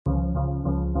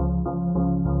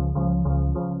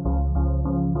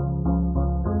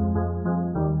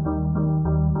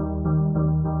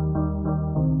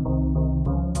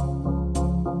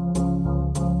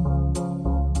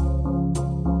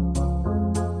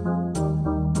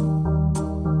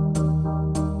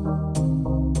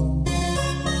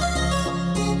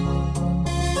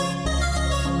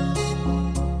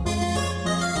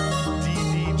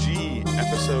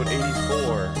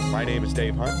is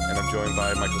Dave Hunt, and I'm joined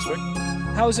by Michael Swick.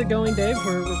 How's it going, Dave?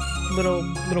 We're a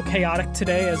little chaotic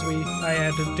today as I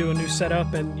had to do a new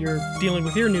setup, and you're dealing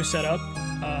with your new setup.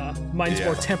 Mine's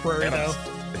more temporary, though.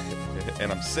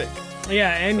 And I'm sick.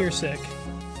 Yeah, and you're sick.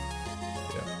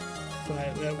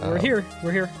 Yeah. But we're here.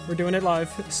 We're doing it live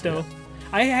still. Yeah.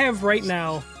 I have right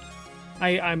now,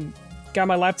 I'm got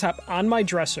my laptop on my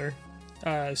dresser,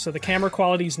 so the camera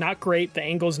quality is not great. The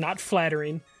angle's not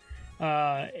flattering.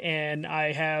 And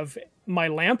I have my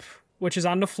lamp, which is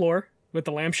on the floor with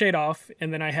the lampshade off,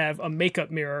 and then I have a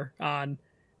makeup mirror on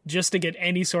just to get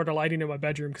any sort of lighting in my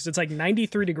bedroom, because it's like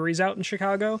 93 degrees out in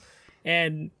Chicago,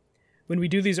 and when we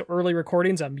do these early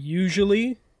recordings, I'm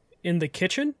usually in the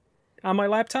kitchen on my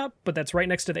laptop, but that's right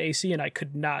next to the AC, and I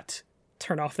could not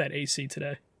turn off that AC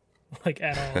today, like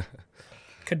at all.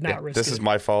 Could not risk it. This is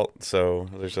my fault, so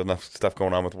there's enough stuff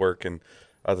going on with work and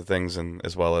other things, and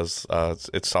as well as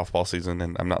it's softball season,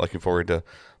 and I'm not looking forward to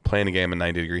playing a game in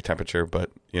 90-degree temperature. But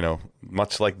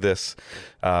much like this,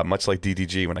 much like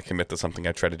DDG, when I commit to something,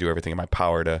 I try to do everything in my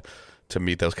power to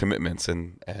meet those commitments,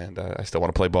 and I still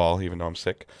want to play ball even though I'm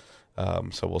sick.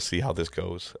 So we'll see how this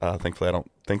goes. Thankfully, I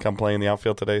don't think I'm playing the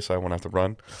outfield today, so I won't have to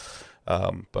run.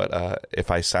 But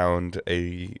if I sound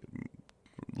a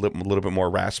little bit more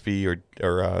raspy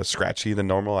or scratchy than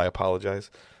normal, I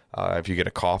apologize. If you get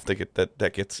a cough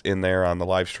that gets in there on the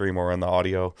live stream or on the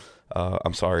audio,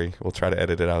 I'm sorry. We'll try to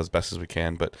edit it out as best as we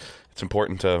can, but it's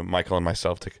important to Michael and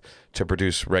myself to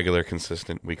produce regular,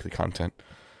 consistent weekly content.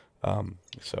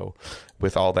 So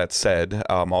with all that said,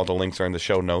 all the links are in the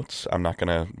show notes. I'm not going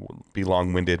to be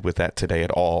long-winded with that today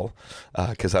at all,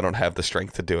 because I don't have the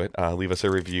strength to do it. Leave us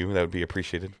a review. That would be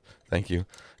appreciated. Thank you.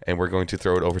 And we're going to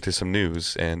throw it over to some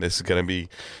news, and this is going to be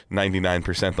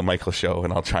 99% the Michael show,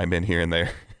 and I'll chime in here and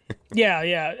there.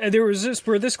 Yeah.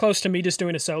 We're this close to me just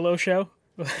doing a solo show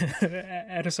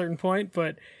at a certain point,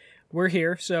 but we're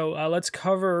here. So let's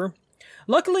cover.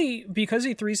 Luckily, because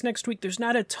E3's next week, there's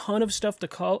not a ton of stuff to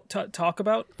talk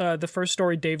about. The first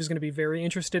story Dave is going to be very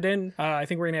interested in. I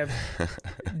think we're going to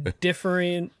have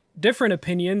different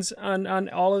opinions on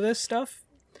all of this stuff.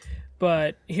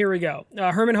 But here we go.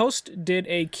 Herman Host did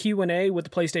a Q&A with the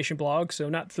PlayStation blog, so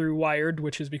not through Wired,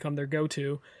 which has become their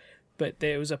go-to, but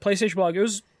it was a PlayStation blog. It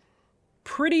was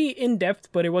pretty in-depth,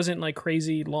 but it wasn't like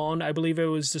crazy long. I believe it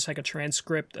was just like a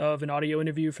transcript of an audio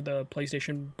interview for the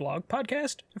PlayStation blog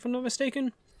podcast, if I'm not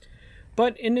mistaken.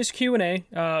 But in this Q&A,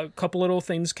 a couple little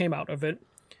things came out of it.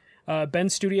 Ben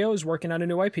Studio is working on a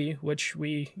new IP, which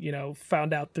we,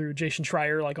 found out through Jason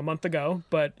Schreier like a month ago,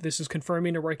 but this is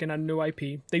confirming they're working on a new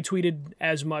IP. They tweeted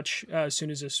as much as soon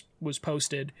as this was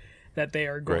posted that they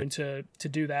are going to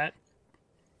do that.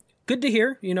 Good to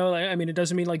hear. It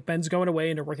doesn't mean like Ben's going away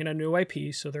and they're working on a new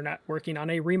IP, so they're not working on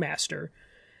a remaster.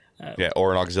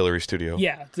 Or an auxiliary studio.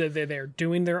 Yeah, they're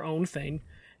doing their own thing.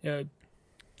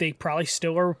 They probably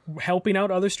still are helping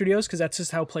out other studios, because that's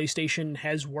just how PlayStation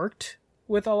has worked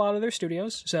with a lot of their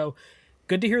studios. So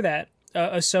good to hear that.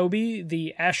 Asobi,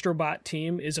 the Astrobot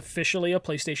team, is officially a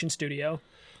PlayStation studio.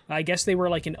 I guess they were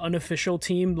like an unofficial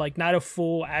team, like not a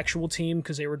full actual team,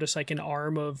 because they were just like an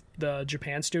arm of the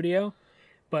Japan studio.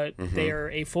 But they are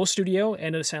a full studio,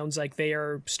 and it sounds like they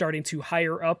are starting to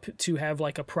hire up to have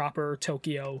like a proper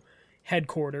Tokyo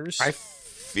headquarters. I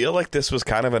feel like this was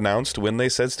kind of announced when they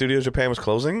said Studio Japan was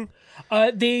closing.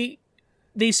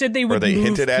 They said they would or they move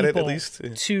hinted at it at people least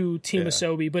to Team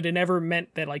Asobi, but it never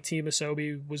meant that like Team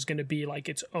Asobi was going to be like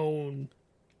its own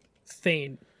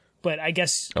thing. But I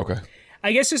guess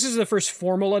this is the first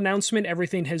formal announcement.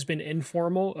 Everything has been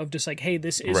informal of just like, hey,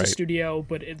 this is a studio,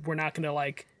 but we're not going to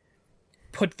like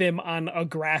put them on a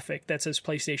graphic that says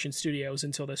PlayStation Studios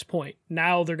until this point.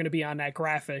 Now they're going to be on that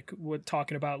graphic with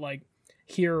talking about like,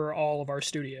 here are all of our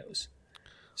studios.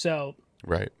 So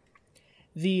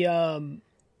the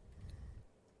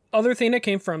other thing that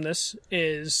came from this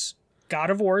is God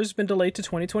of War has been delayed to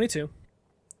 2022,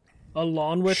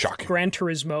 along with Gran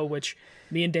Turismo, which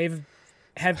me and Dave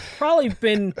have probably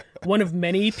been one of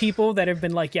many people that have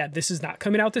been like, yeah, this is not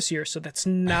coming out this year. So that's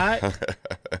not...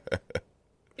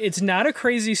 It's not a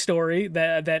crazy story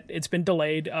that it's been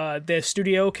delayed. The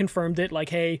studio confirmed it, like,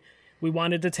 hey, we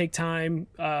wanted to take time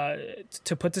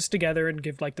to put this together and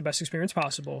give like the best experience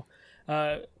possible.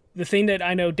 The thing that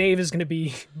I know Dave is going to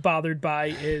be bothered by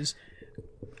is,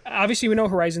 obviously we know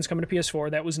Horizon's coming to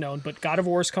PS4, that was known, but God of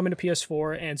War is coming to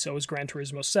PS4, and so is Gran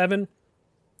Turismo 7.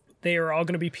 They are all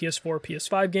going to be PS4,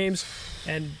 PS5 games,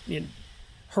 and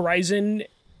Horizon,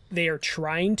 they are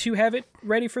trying to have it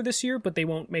ready for this year, but they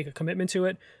won't make a commitment to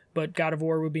it. But God of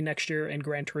War would be next year, and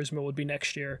Gran Turismo would be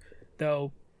next year,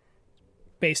 though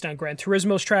based on Gran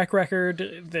Turismo's track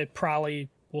record, that probably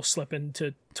will slip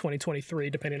into 2023,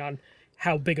 depending on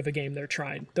how big of a game they're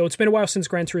trying. Though it's been a while since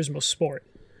Gran Turismo Sport,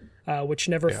 which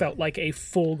never felt like a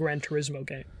full Gran Turismo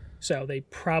game. So they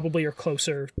probably are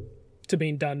closer to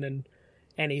being done than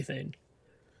anything.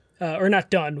 Or not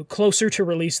done, closer to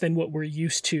release than what we're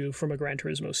used to from a Gran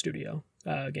Turismo Studio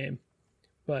game.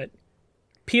 But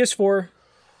PS4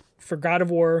 for God of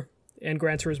War and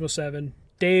Gran Turismo 7.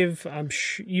 Dave,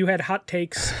 you had hot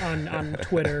takes on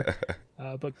Twitter,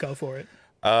 but go for it.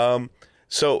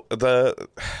 So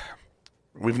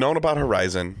we've known about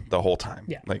Horizon the whole time.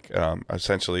 Yeah. Like,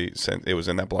 essentially, since it was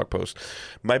in that blog post.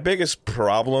 My biggest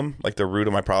problem, like the root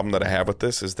of my problem that I have with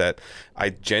this, is that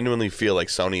I genuinely feel like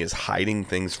Sony is hiding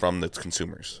things from its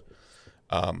consumers.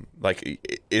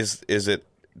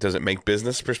 Does it make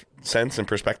business sense and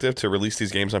perspective to release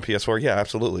these games on PS4? Yeah,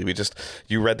 absolutely.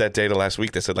 You read that data last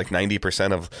week that said like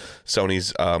 90% of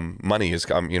Sony's money is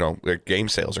their game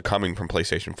sales are coming from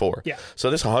PlayStation 4. Yeah. So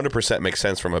this 100% makes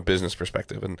sense from a business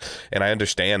perspective, and I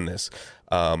understand this.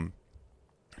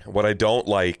 What I don't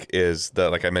like is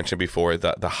like I mentioned before,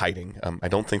 the hiding. I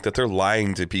don't think that they're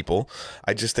lying to people.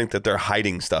 I just think that they're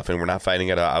hiding stuff, and we're not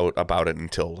finding out about it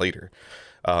until later.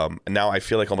 Now I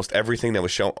feel like almost everything that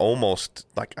was shown, almost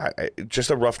like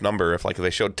just a rough number, if they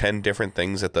showed 10 different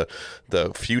things at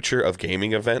the Future of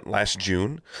Gaming event last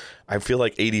June, I feel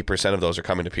like 80% of those are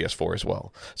coming to PS4 as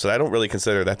well. So I don't really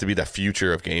consider that to be the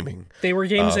future of gaming. They were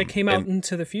games that came out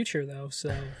into the future, though,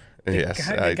 so... Yes,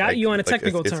 they got you on a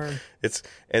technical term.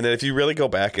 And then if you really go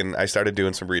back, and I started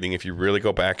doing some reading, if you really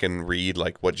go back and read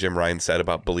like what Jim Ryan said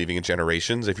about believing in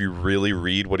generations, if you really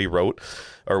read what he wrote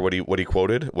or what he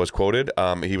quoted,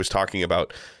 he was talking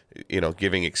about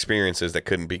giving experiences that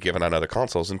couldn't be given on other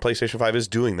consoles, and PlayStation 5 is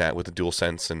doing that with the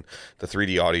DualSense and the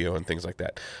 3D audio and things like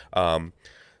that.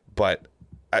 But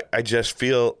I just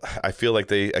feel like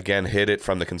they again hid it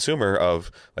from the consumer of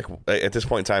like at this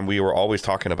point in time we were always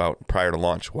talking about prior to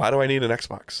launch, why do I need an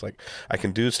Xbox? Like I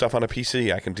can do stuff on a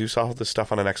PC, I can do all this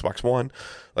stuff on an Xbox One.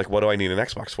 Like what do I need an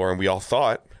Xbox for? And we all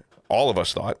of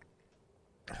us thought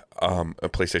a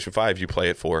PlayStation 5, you play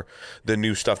it for the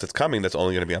new stuff that's coming that's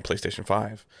only going to be on PlayStation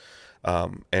 5.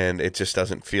 And it just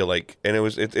doesn't feel like, and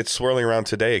it's swirling around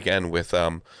today again with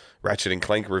Ratchet and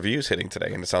Clank reviews hitting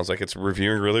today, and it sounds like it's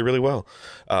reviewing really, really well.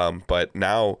 But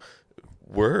now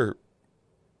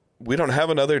we don't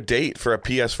have another date for a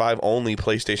PS5 only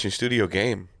PlayStation Studio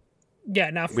game.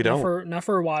 Yeah, not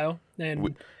for a while.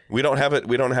 And we don't have it.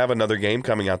 We don't have another game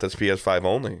coming out that's PS5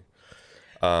 only.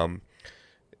 I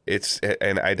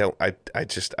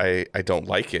don't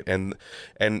like it. And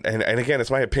again,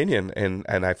 it's my opinion,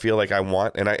 and I feel like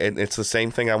and it's the same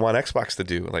thing I want Xbox to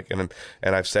do. Like, and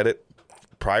I've said it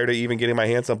prior to even getting my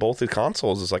hands on both the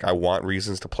consoles. Is like I want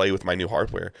reasons to play with my new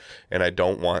hardware, and I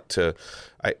don't want to.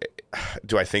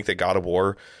 Do I think that God of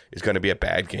War is going to be a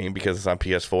bad game because it's on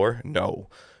PS4? No.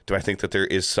 Do I think that there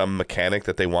is some mechanic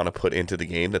that they want to put into the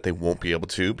game that they won't be able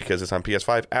to because it's on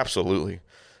PS5? Absolutely.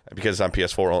 Because it's on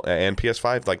PS4 and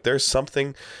PS5, like there's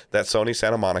something that Sony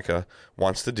Santa Monica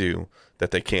wants to do that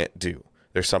they can't do.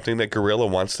 There's something that Guerrilla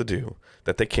wants to do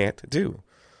that they can't do.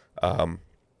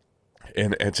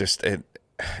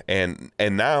 And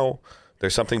now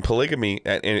there's something Polygamy,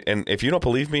 and if you don't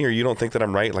believe me or you don't think that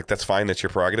I'm right, like that's fine, that's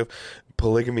your prerogative.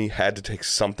 Polygamy had to take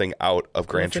something out of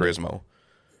Gran Turismo.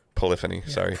 Polyphony,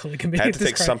 sorry. Polygamy had to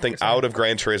take something out of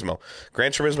Gran Turismo.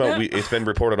 Gran Turismo, it's been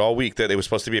reported all week that it was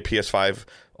supposed to be a PS5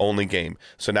 only game.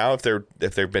 So now if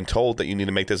they've been told that you need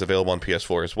to make this available on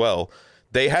PS4 as well,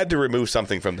 they had to remove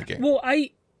something from the game. Well,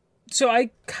 I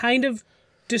kind of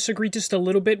disagree just a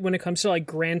little bit when it comes to like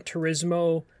Gran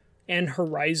Turismo and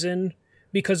Horizon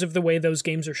because of the way those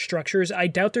games are structured. I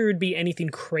doubt there would be anything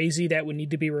crazy that would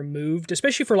need to be removed,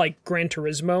 especially for like Gran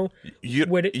Turismo. You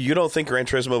don't think Gran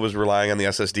Turismo was relying on the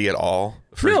SSD at all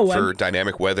for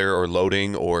dynamic weather or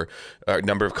loading or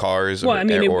number of cars or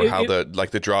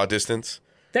the draw distance?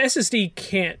 The SSD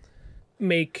can't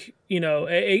make,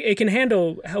 it can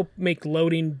help make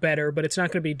loading better, but it's not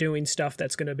going to be doing stuff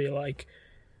that's going to be like,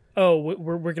 oh,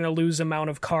 we're going to lose amount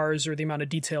of cars or the amount of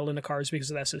detail in the cars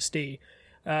because of the SSD.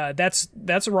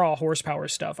 That's raw horsepower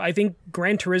stuff. I think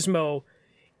Gran Turismo,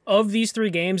 of these three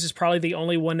games, is probably the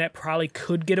only one that probably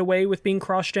could get away with being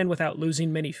cross-gen without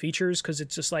losing many features, because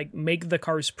it's just like, make the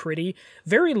cars pretty.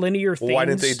 Very linear things. Why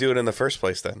didn't they do it in the first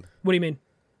place then? What do you mean?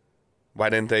 Why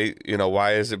didn't they,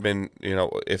 why has it been,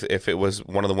 if it was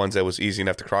one of the ones that was easy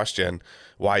enough to cross-gen,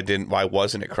 why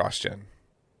wasn't it cross-gen?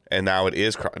 And now it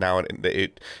is,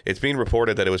 it's being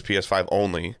reported that it was PS5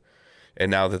 only, and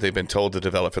now that they've been told to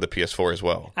develop for the PS4 as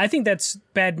well. I think that's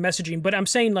bad messaging, but I'm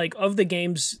saying, like, of the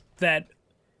games that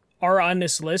are on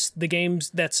this list, the games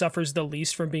that suffers the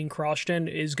least from being cross-gen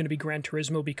is going to be Gran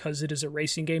Turismo because it is a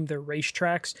racing game. They're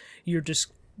racetracks. You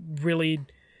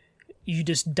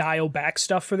just dial back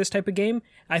stuff for this type of game.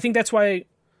 I think that's why,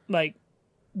 like,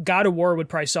 God of War would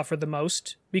probably suffer the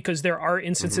most because there are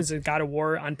instances of God of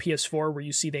War on PS4 where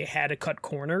you see they had to cut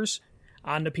corners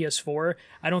on the PS4.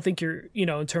 I don't think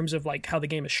in terms of like how the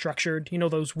game is structured,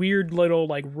 those weird little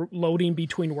like loading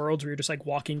between worlds where you're just like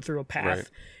walking through a path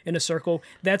in a circle.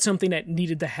 That's something that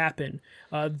needed to happen.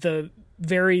 The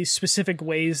very specific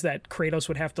ways that Kratos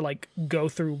would have to like go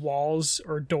through walls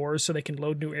or doors so they can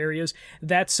load new areas.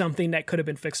 That's something that could have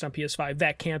been fixed on PS5.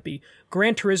 That can't be.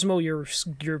 Gran Turismo,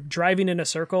 you're driving in a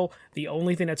circle. The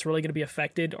only thing that's really going to be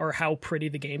affected are how pretty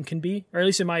the game can be, or at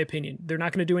least in my opinion. They're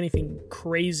not going to do anything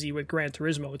crazy with Gran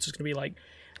Turismo. It's just going to be like,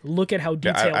 look at how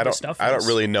detailed the stuff is. I don't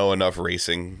really know enough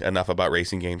about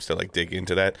racing games to like dig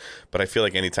into that, but I feel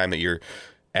like anytime that you're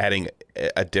adding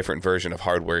a different version of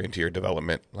hardware into your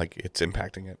development, like it's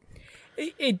impacting it.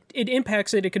 It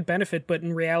impacts it. It could benefit, but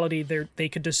in reality, they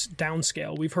could just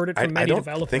downscale. We've heard it from many developers.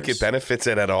 I don't think it benefits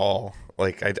it at all.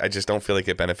 Like I just don't feel like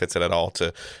it benefits it at all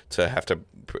to have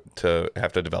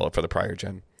to develop for the prior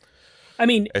gen. I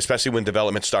mean, especially when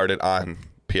development started on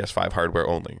PS5 hardware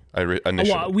only initially.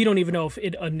 Well, we don't even know if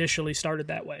it initially started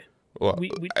that way. Well,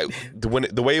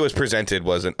 the way it was presented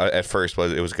wasn't at first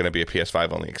was it was going to be a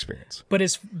PS5 only experience. But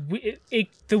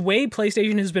the way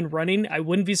PlayStation has been running, I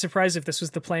wouldn't be surprised if this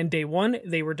was the plan day one.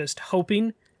 They were just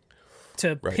hoping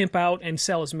to pimp out and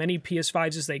sell as many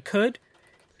PS5s as they could,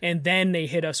 and then they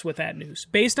hit us with that news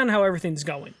based on how everything's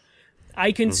going.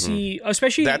 I can see,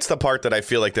 especially that's the part that I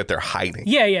feel like that they're hiding.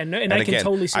 Yeah, no, and I can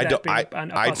totally see that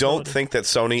being I don't think that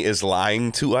Sony is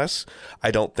lying to us. I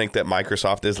don't think that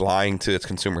Microsoft is lying to its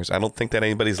consumers. I don't think that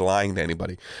anybody's lying to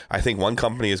anybody. I think one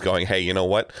company is going, hey, you know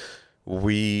what?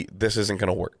 This isn't going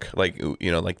to work. Like,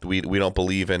 we don't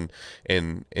believe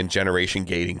in generation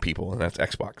gating people, and that's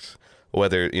Xbox.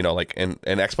 Whether and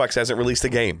Xbox hasn't released a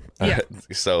game,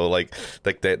 so like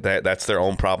that's their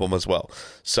own problem as well.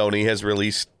 Sony has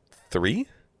released 3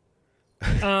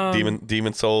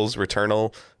 Demon Souls,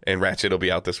 Returnal, and Ratchet will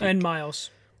be out this week. And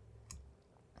Miles.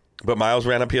 But Miles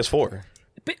ran on PS4.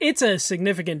 But it's a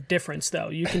significant difference, though.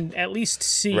 You can at least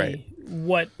see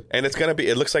what. And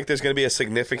it looks like there's going to be a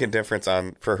significant difference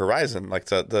for Horizon. Like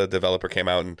the developer came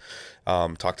out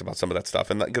and talked about some of that stuff.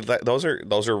 And those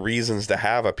are reasons to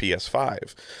have a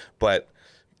PS5. But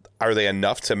are they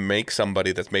enough to make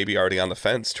somebody that's maybe already on the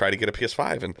fence try to get a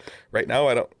PS5? And right now,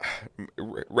 I don't.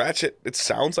 Ratchet. It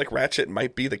sounds like Ratchet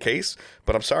might be the case,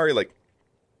 but I'm sorry. Like,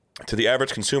 to the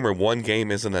average consumer, one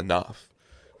game isn't enough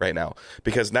right now,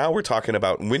 because now we're talking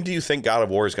about, when do you think God of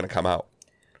War is going to come out?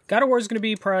 God of War is going to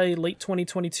be probably late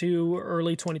 2022,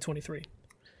 early 2023.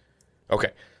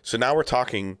 Okay, so now we're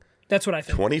talking. That's what I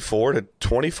think. 24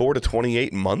 to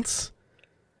 28 months.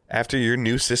 After your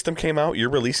new system came out, you're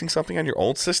releasing something on your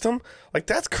old system? Like,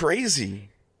 that's crazy.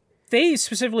 They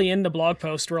specifically in the blog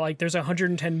post were like, there's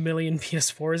 110 million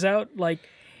PS4s out. Like,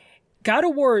 God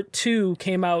of War 2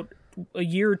 came out a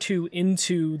year or two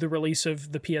into the release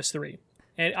of the PS3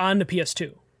 and on the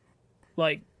PS2.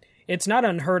 Like, it's not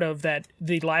unheard of that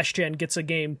the last gen gets a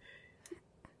game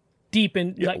deep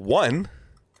in. Yeah, like 1.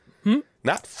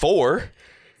 Not 4.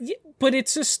 Yeah, but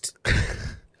it's just...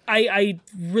 I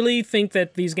really think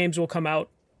that these games will come out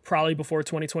probably before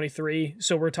 2023,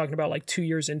 so we're talking about like 2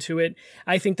 years into it.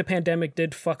 I think the pandemic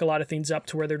did fuck a lot of things up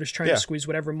to where they're just trying to squeeze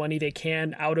whatever money they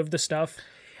can out of the stuff.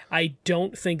 I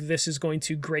don't think this is going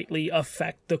to greatly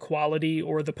affect the quality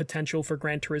or the potential for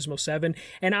Gran Turismo 7.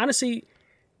 And honestly,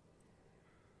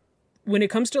 when it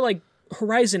comes to like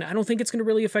Horizon, I don't think it's going to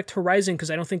really affect Horizon,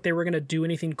 because I don't think they were going to do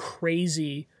anything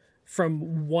crazy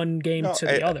from one game to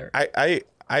the other.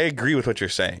 I agree with what you're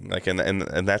saying, like, and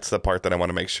that's the part that I want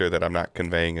to make sure that I'm not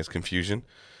conveying as confusion.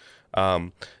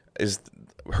 Is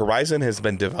Horizon has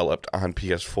been developed on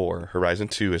PS4. Horizon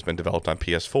 2 has been developed on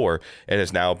PS4 and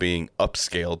is now being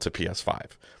upscaled to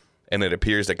PS5. And it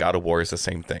appears that God of War is the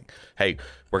same thing. Hey,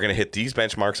 we're going to hit these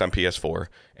benchmarks on PS4,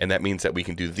 and that means that we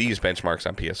can do these benchmarks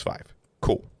on PS5.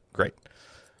 Cool, great.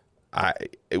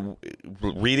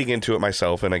 Reading into it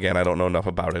myself, and again, I don't know enough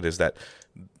about it, is that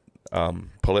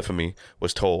Polyphony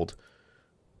was told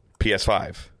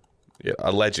PS5,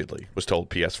 allegedly was told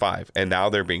PS5, and now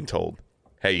they're being told,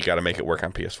 hey, you got to make it work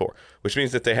on PS4, which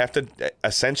means that they have to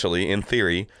essentially, in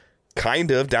theory,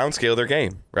 kind of downscale their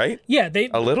game, right? Yeah, they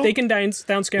can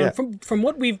downscale. Yeah. From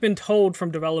what we've been told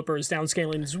from developers,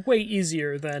 downscaling is way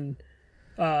easier than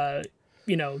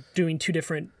doing 2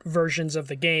 different versions of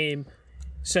the game.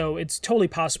 So it's totally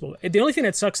possible. The only thing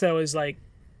that sucks, though, is like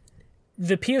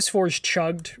the PS4's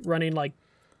chugged running like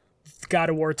God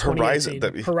of War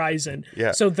 2018, Horizon.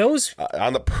 Yeah. So those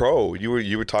on the Pro,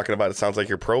 you were talking about. It sounds like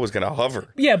your Pro was going to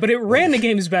hover. Yeah, but it ran the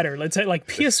games better. Let's say like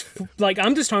like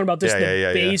I'm just talking about this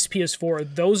base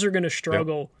PS4. Those are going to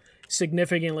struggle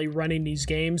significantly running these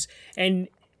games, and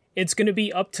it's going to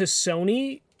be up to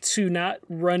Sony to not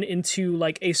run into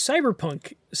like a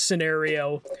Cyberpunk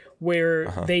scenario where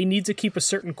they need to keep a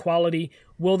certain quality.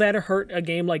 Will that hurt a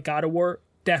game like God of War?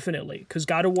 Definitely, because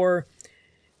God of War,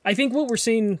 I think what we're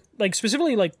seeing, like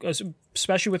specifically, like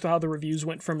especially with how the reviews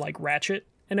went from like Ratchet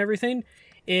and everything,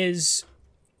 is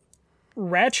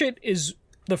Ratchet is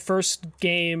the first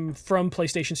game from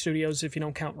PlayStation Studios, if you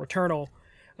don't count Returnal,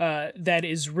 that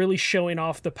is really showing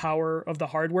off the power of the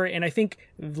hardware. And I think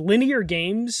linear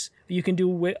games you can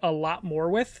do a lot more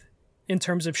with in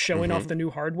terms of showing off the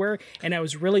new hardware. And I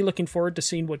was really looking forward to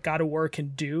seeing what God of War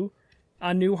can do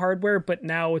on new hardware. But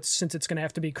now since it's going to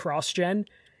have to be cross-gen,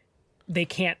 they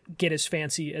can't get as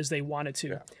fancy as they wanted to.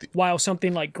 Yeah. While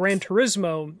something like Gran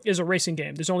Turismo is a racing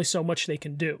game, there's only so much they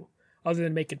can do other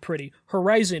than make it pretty.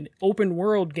 Horizon, open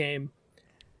world game.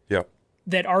 Yeah.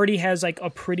 That already has like a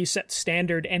pretty set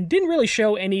standard and didn't really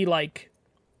show any like.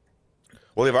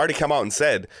 Well, they've already come out and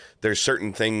said there's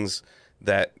certain things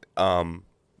that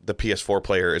the PS4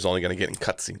 player is only going to get in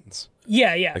cutscenes.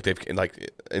 Yeah, yeah. Like they've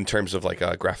in terms of like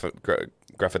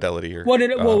graphidelity or.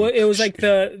 It was like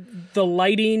the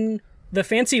lighting, the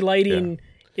fancy lighting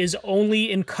is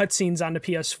only in cutscenes on the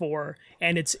PS4,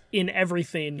 and it's in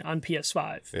everything on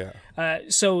PS5. Yeah.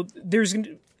 So there's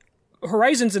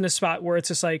Horizon's in a spot where it's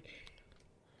just like,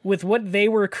 with what they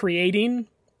were creating,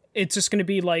 it's just going to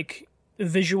be like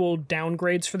visual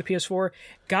downgrades for the PS4.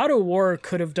 God of War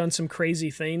could have done some crazy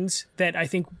things that I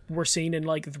think we're seeing in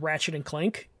like Ratchet and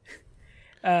Clank.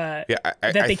 That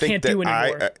they can't do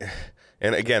anymore.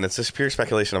 And again, it's just pure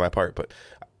speculation on my part, but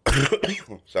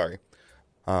sorry.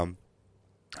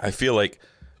 I feel like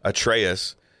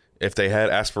Atreus, if they had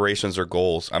aspirations or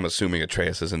goals, I'm assuming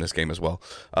Atreus is in this game as well.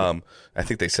 I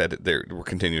think they said there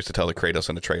continues to tell the Kratos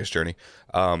and Atreus journey.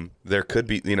 There could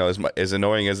be, as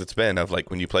annoying as it's been, of like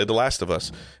when you played The Last of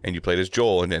Us and you played as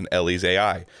Joel and then Ellie's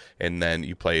AI, and then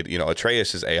you played,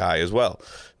 Atreus's AI as well.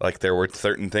 Like there were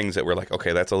certain things that were like,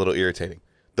 okay, that's a little irritating.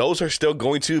 Those are still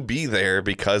going to be there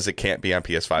because it can't be on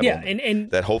PS5. Yeah, only.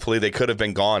 and that hopefully they could have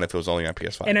been gone if it was only on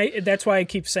PS5. And that's why I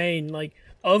keep saying, like,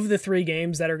 of the 3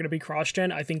 games that are going to be cross-gen,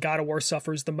 I think God of War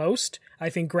suffers the most. I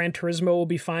think Gran Turismo will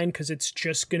be fine because it's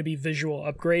just going to be visual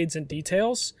upgrades and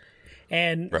details.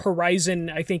 And Horizon,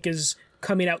 I think, is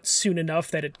coming out soon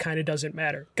enough that it kind of doesn't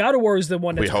matter. God of War is the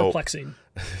one that's perplexing.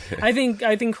 I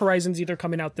think Horizon's either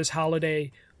coming out this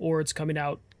holiday or it's coming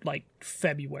out, like,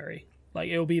 February. Like,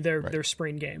 it'll be their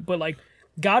spring game. But, like,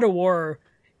 God of War,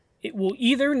 it will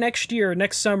either next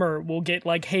summer, we'll get,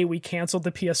 like, hey, we canceled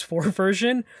the PS4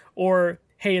 version, or,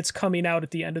 hey, it's coming out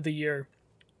at the end of the year.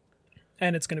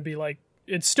 And it's going to be, like,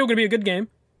 it's still going to be a good game.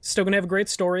 It's still going to have a great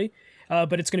story.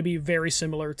 But it's going to be very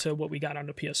similar to what we got on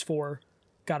the PS4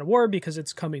 God of War because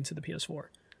it's coming to the PS4.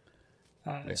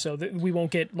 So we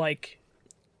won't get, like,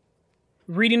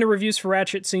 reading the reviews for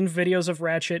Ratchet, seeing videos of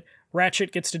Ratchet.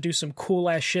 Ratchet gets to do some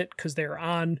cool-ass shit because they're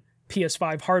on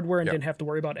PS5 hardware and didn't have to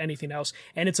worry about anything else.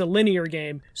 And it's a linear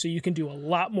game, so you can do a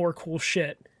lot more cool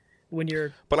shit when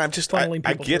you're funneling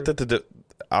people get through. that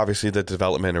obviously the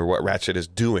development or what Ratchet is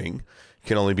doing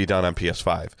can only be done on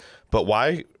PS5. But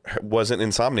why wasn't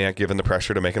Insomniac given the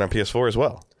pressure to make it on PS4 as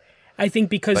well? I think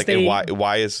because like, they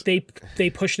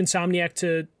pushed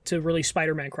Insomniac to release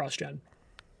Spider-Man cross-gen.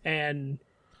 And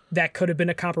that could have been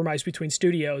a compromise between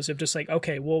studios of just like,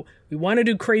 okay, well, we want to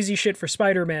do crazy shit for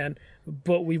Spider-Man,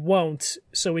 but we won't,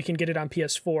 so we can get it on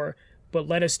PS4. But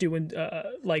let us do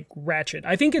like Ratchet.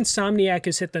 I think Insomniac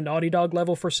has hit the Naughty Dog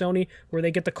level for Sony, where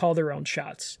they get to call their own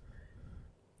shots.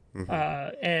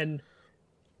 Mm-hmm. And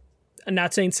I'm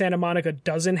not saying Santa Monica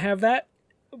doesn't have that,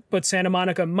 but Santa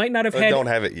Monica might not have had. They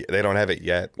don't have it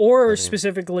yet. Or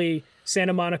specifically,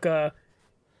 Santa Monica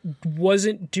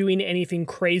wasn't doing anything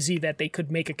crazy that they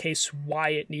could make a case why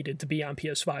it needed to be on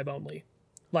PS5 only.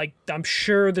 Like, I'm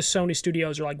sure the Sony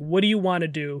studios are like, what do you want to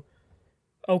do?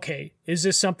 Okay, is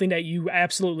this something that you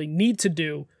absolutely need to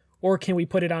do, or can we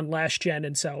put it on last gen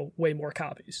and sell way more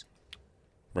copies?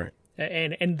 Right.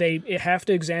 And they have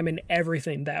to examine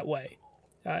everything that way,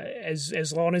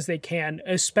 as long as they can,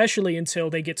 especially until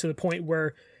they get to the point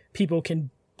where people can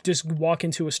just walk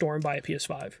into a store and buy a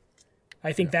PS5.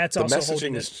 I think that's also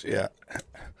holding it.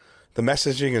 The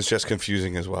messaging is just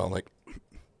confusing as well. Like,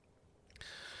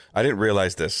 I didn't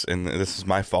realize this, and this is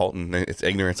my fault, and it's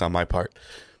ignorance on my part.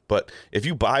 But if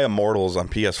you buy Immortals on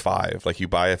PS5, like you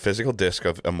buy a physical disc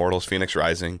of Immortals Phoenix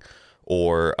Rising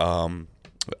or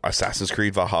Assassin's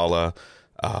Creed Valhalla,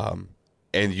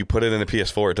 and you put it in a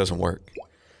PS4, it doesn't work.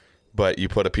 But you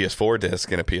put a PS4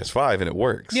 disc in a PS5 and it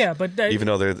works. Yeah, but even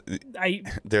though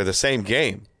they're the same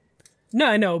game. No,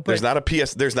 I know, but there's not a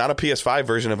PS5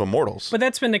 version of Immortals. But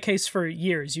that's been the case for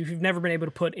years. You've never been able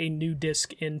to put a new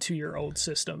disc into your old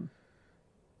system.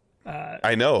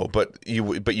 I know, but you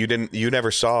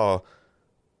never saw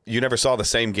the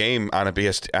same game on in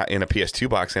a PS2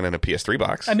 box and in a PS3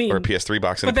 box. I mean, or a PS3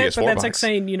 box and a PS4 box. But that's like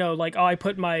saying, like, I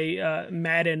put my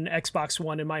Madden Xbox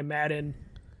One in my Madden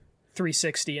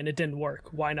 360 and it didn't work.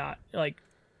 Why not? Like,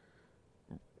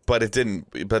 but it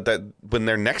didn't. But that when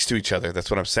they're next to each other,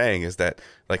 that's what I'm saying is that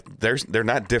like they're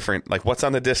not different. Like, what's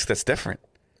on the disc that's different?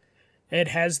 It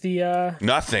has the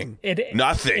nothing.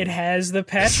 Nothing. It has the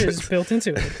patches built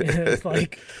into it.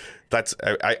 Like, that's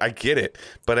I get it,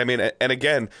 but I mean, and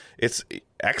again, it's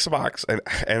Xbox,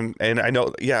 and I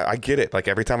know, yeah, I get it. Like,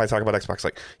 every time I talk about Xbox,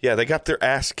 like, yeah, they got their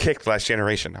ass kicked last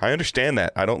generation. I understand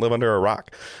that. I don't live under a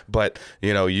rock, but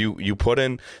you put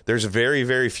in. There's very,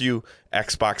 very few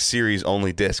Xbox Series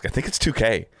only disc. I think it's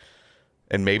 2K,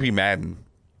 and maybe Madden.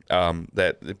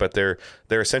 But they're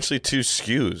essentially two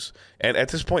SKUs, and at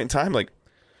this point in time, like,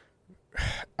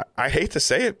 I hate to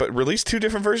say it, but release two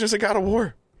different versions of God of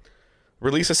War.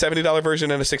 Release a $70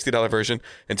 version and a $60 version,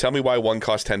 and tell me why one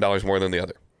costs $10 more than the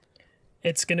other.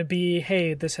 It's going to be,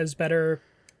 hey, this has better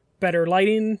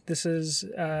lighting. This is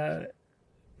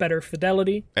better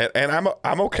fidelity, and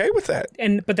I'm okay with that.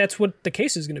 But that's what the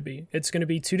case is going to be. It's going to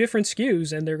be two different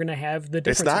SKUs, and they're going to have the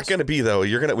differences. It's not going to be, though.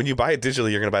 When you buy it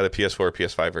digitally, you're going to buy the PS4 or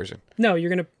PS5 version. No,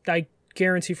 you're going to. I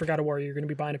guarantee for God of War, you're going to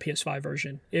be buying a PS5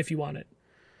 version if you want it.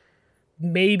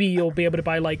 Maybe you'll be able to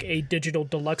buy like a digital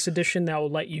deluxe edition that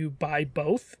will let you buy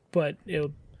both, but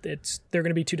they're going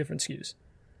to be two different SKUs.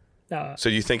 So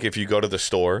you think if you go to the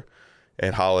store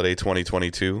at holiday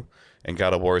 2022 and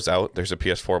God of War is out, there's a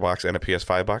PS4 box and a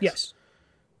PS5 box? Yes.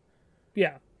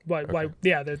 Yeah. Why?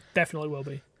 Yeah, there definitely will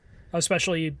be.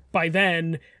 Especially by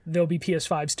then, there'll be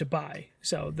PS5s to buy.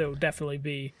 So there'll definitely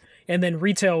be. And then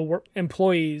retail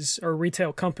employees or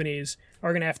retail companies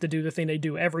are going to have to do the thing they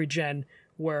do every gen,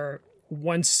 where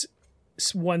once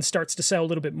one starts to sell a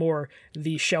little bit more,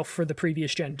 the shelf for the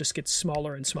previous gen just gets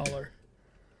smaller and smaller,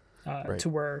 right, to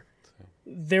where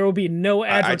there will be no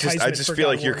advertisement. I just feel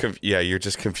like you're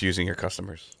just confusing your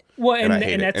customers. Well, and I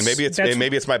hate it. And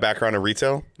maybe it's my background in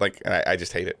retail. Like, I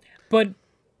just hate it. But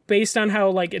based on how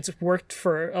like it's worked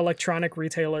for electronic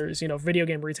retailers, video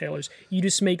game retailers, you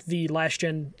just make the last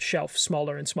gen shelf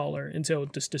smaller and smaller until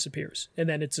it just disappears, and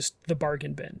then it's just the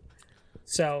bargain bin.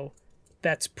 So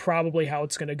that's probably how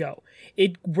it's going to go.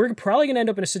 We're probably going to end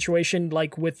up in a situation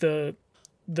like with the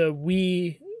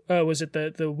Wii. Was it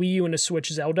the Wii U and the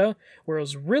Switch Zelda, where it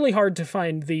was really hard to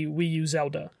find the Wii U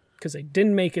Zelda because they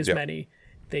didn't make as many.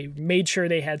 They made sure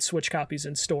they had Switch copies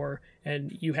in store,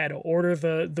 and you had to order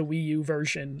the Wii U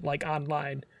version like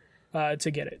online to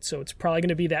get it. So it's probably going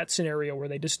to be that scenario where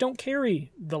they just don't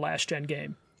carry the last gen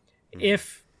game.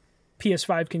 If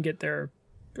PS5 can get or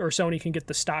Sony can get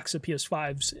the stocks of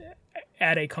PS5s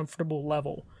at a comfortable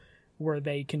level where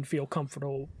they can feel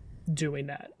comfortable doing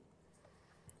that.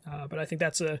 But I think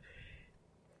that's a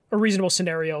reasonable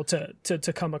scenario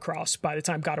to come across by the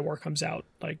time God of War comes out,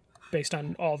 like based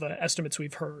on all the estimates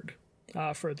we've heard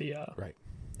for the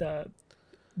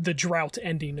drought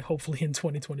ending hopefully in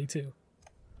 2022.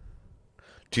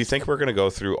 Do you think we're going to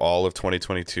go through all of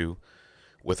 2022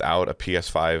 without a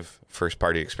PS5 first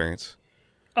party experience?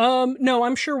 No,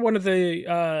 I'm sure one of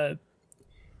the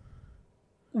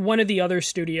other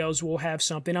studios will have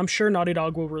something. I'm sure Naughty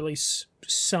Dog will release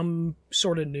some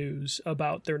sort of news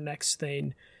about their next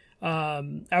thing.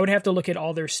 I would have to look at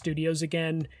all their studios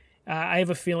again. I have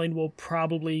a feeling we'll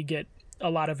probably get a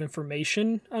lot of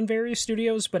information on various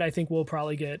studios, but I think we'll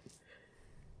probably get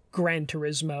Gran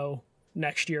Turismo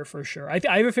next year for sure. I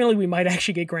have a feeling we might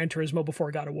actually get Gran Turismo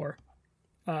before God of War.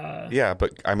 Yeah,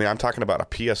 but I mean, I'm talking about a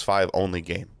PS5 only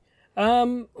game.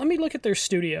 Let me look at their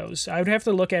studios. I would have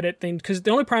to look at it because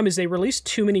the only problem is they released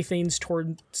too many things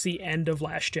towards the end of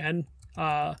last gen,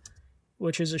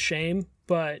 which is a shame.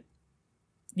 But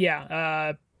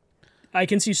yeah, I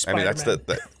can see Spider-Man. I mean,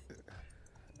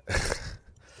 that's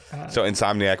so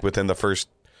Insomniac within the first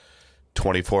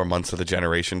 24 months of the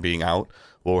generation being out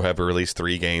will have released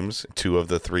 3 games. 2 of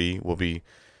the 3 will be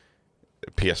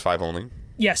PS5 only.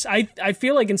 Yes, I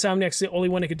feel like Insomniac's the only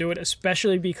one that could do it,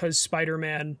 especially because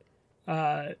Spider-Man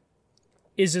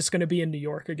is just going to be in New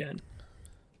York again.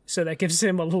 So that gives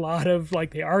him a lot of,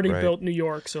 like, they already built New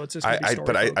York, so it's just going to be story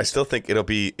But I still think it'll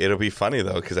be funny,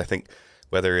 though, because I think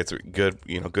whether it's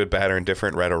good, bad, or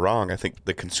indifferent, right or wrong, I think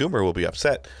the consumer will be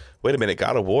upset. Wait a minute,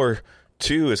 God of War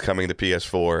 2 is coming to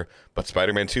PS4, but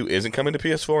Spider-Man 2 isn't coming to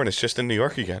PS4, and it's just in New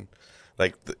York again.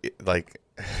 Like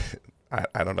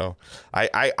I don't know.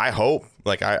 I hope,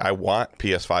 like, I want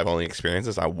PS5 only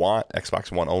experiences. I want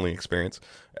Xbox One only experience,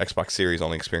 Xbox Series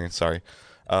only experience. Sorry,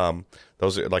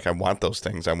 those are, like, I want those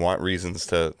things. I want reasons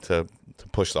to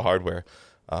push the hardware.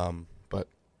 But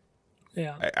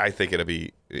yeah, I think it'll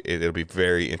be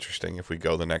very interesting if we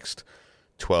go the next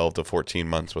 12 to 14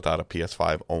 months without a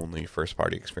PS5 only first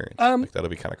party experience. Like, that'll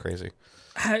be kind of crazy.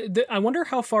 I wonder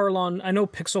how far along. I know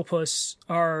Pixel Puss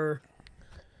are.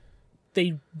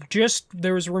 There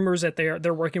was rumors that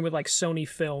they're working with like Sony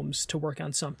Films to work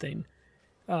on something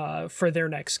for their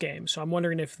next game. So I'm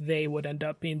wondering if they would end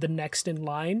up being the next in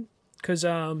line, because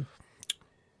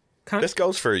this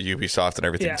goes for Ubisoft and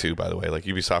everything Yeah. too. By the way, like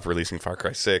Ubisoft releasing Far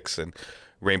Cry 6 and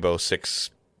Rainbow Six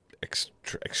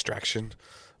Extraction.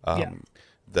 Yeah.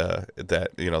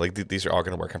 These are all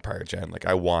going to work on prior gen. Like,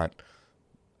 I want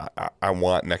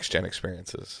next gen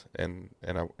experiences, and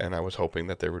I was hoping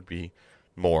that there would be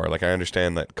more. Like, I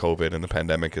understand that COVID and the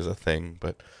pandemic is a thing,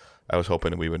 but I was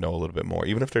hoping that we would know a little bit more,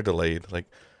 even if they're delayed. Like,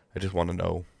 I just want to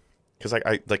know, because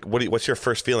what's your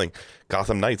first feeling?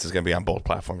 Gotham Knights is going to be on both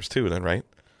platforms too, then, right?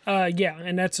 Yeah,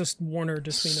 and that's just Warner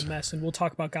just being a mess, and we'll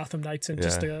talk about Gotham Knights in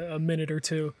just a minute or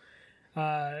two.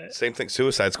 Same thing.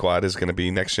 Suicide Squad is going to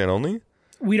be next gen only.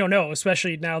 We don't know,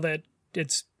 especially now that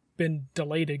it's been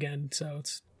delayed again, so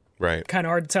it's Right. kind of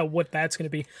hard to tell what that's going to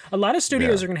be. A lot of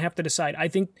studios are going to have to decide. I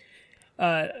think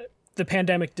the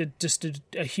pandemic did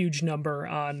a huge number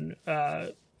on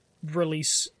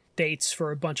release dates for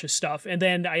a bunch of stuff, and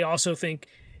then I also think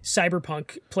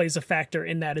Cyberpunk plays a factor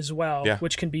in that as well,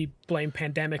 which can be blamed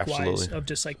pandemic-wise. Absolutely. Of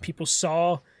just like people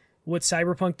saw what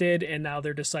Cyberpunk did, and now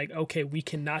they're just like, okay, we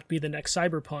cannot be the next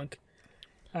Cyberpunk.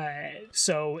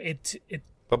 So it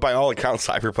But by all accounts,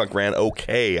 Cyberpunk ran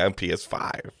okay on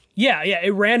PS5. Yeah,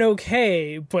 it ran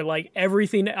okay, but like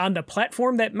everything on the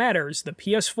platform that matters, the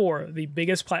PS4, the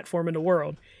biggest platform in the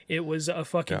world, it was a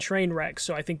fucking train wreck.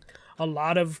 So I think a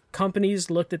lot of companies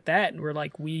looked at that and were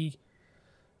like, we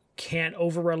can't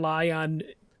over rely on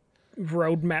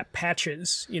roadmap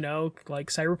patches, like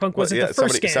Cyberpunk wasn't the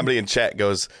first game. Somebody in chat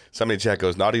goes,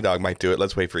 Naughty Dog might do it.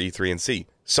 Let's wait for E3 and see.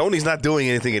 Sony's not doing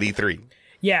anything at E3.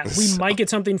 Yeah, we might get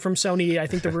something from Sony. I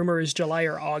think the rumor is July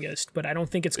or August, but I don't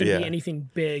think it's going to be anything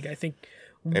big. I think.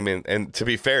 I mean, and to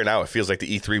be fair, now it feels like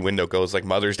the E3 window goes like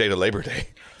Mother's Day to Labor Day.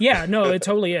 Yeah, no, it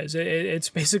totally is. It's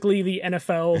basically the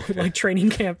NFL like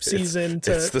training camp season.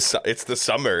 It's the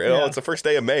summer. Oh, it's the first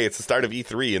day of May. It's the start of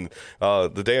E3, and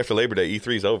the day after Labor Day,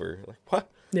 E3 is over. Like, what?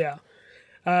 Yeah.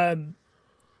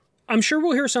 I'm sure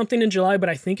we'll hear something in July, but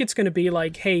I think it's going to be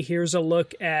like, hey, here's a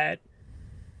look at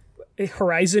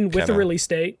Horizon with a release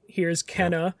date. Here's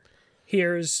Kena.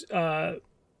 Here's the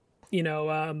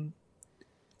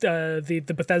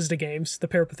Bethesda games, the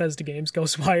pair of Bethesda games,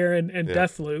 Ghostwire and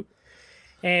Deathloop,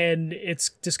 and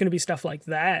it's just going to be stuff like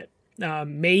that.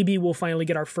 Maybe we'll finally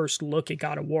get our first look at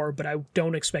God of War, but I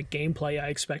don't expect gameplay. I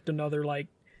expect another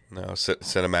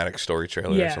cinematic story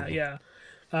trailer. Or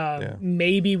something.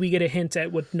 Maybe we get a hint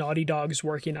at what Naughty Dog's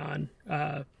working on,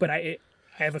 but I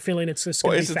have a feeling it's just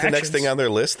going to be Is it Factions. the next thing on their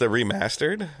list, the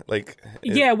remastered?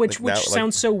 Which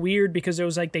sounds so weird because it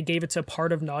was like they gave it to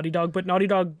part of Naughty Dog, but Naughty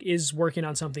Dog is working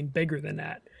on something bigger than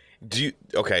that.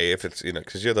 If it's,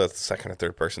 because you're the second or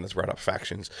third person that's brought up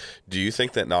Factions, do you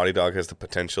think that Naughty Dog has the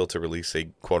potential to release a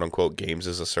quote-unquote games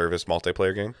as a service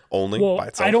multiplayer game only by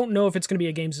itself? I don't know if it's going to be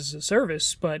a games as a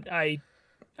service, but I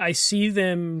see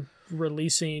them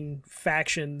releasing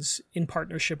Factions in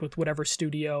partnership with whatever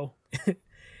studio.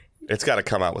 It's got to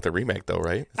come out with a remake, though,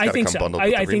 right? I think so.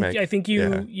 I think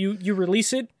you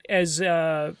release it as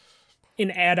an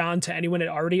add-on to anyone that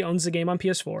already owns the game on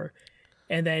PS4,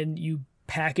 and then you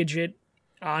package it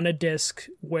on a disc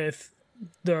with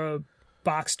the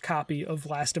boxed copy of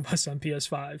Last of Us on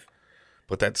PS5.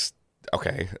 But that's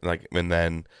okay. Like, and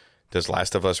then does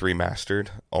Last of Us Remastered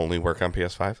only work on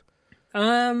PS5?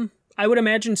 I would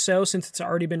imagine so, since it's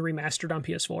already been remastered on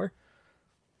PS4.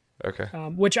 Okay.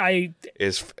 Which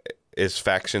is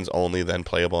Factions only then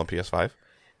playable on PS5?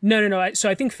 No. So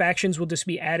I think Factions will just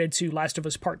be added to Last of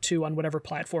Us Part 2 on whatever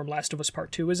platform Last of Us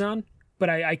Part 2 is on. But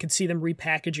I could see them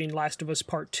repackaging Last of Us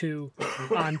Part 2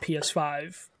 on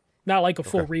PS5. Not like a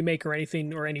full remake or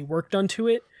anything or any work done to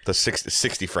it. The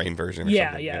 60 frame version.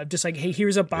 Yeah. Just like, hey,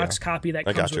 here's a box copy that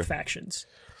comes with Factions.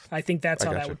 I think that's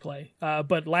how that would play.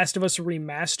 But Last of Us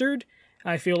Remastered,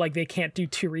 I feel like they can't do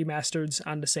two remasters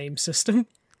on the same system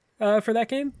for that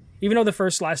game. Even though the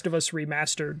first Last of Us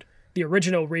Remastered, the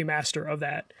original remaster of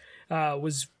that,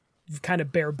 was kind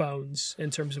of bare bones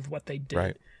in terms of what they did.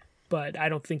 Right. but I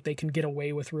don't think they can get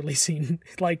away with releasing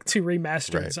like 2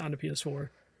 remasters on the PS4.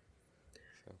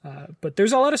 But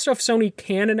there's a lot of stuff Sony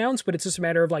can announce, but it's just a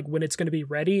matter of like when it's going to be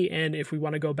ready and if we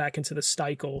want to go back into the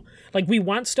cycle. Like we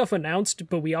want stuff announced,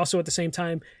 but we also at the same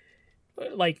time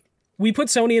like we put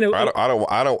Sony in a.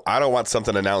 I don't want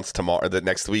something announced tomorrow, the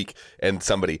next week, and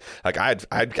somebody like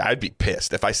I'd be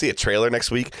pissed if I see a trailer next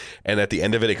week and at the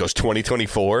end of it goes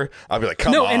 2024. I'll be like,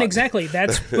 come on. No, and exactly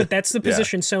that's the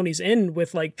position Sony's in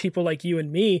with like people like you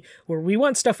and me, where we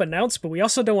want stuff announced, but we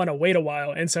also don't want to wait a while.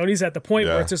 And Sony's at the point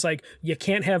where it's just like you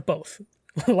can't have both.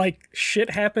 Like shit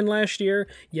happened last year,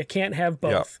 you can't have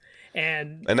both,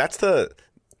 and that's the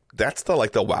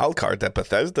like the wild card that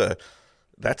Bethesda.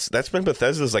 That's been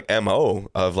Bethesda's like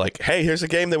MO of like, hey, here's a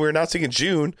game that we're announcing in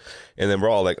June, and then we're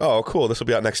all like, oh, cool, this will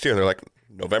be out next year. And they're like,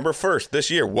 November 1st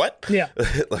this year. What? Yeah.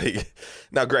 Like,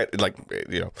 now, great, like,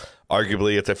 you know,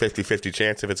 arguably it's a 50-50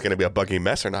 chance if it's going to be a buggy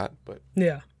mess or not. But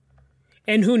yeah,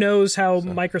 and who knows how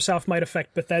Microsoft might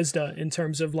affect Bethesda in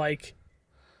terms of like,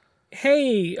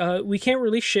 hey, we can't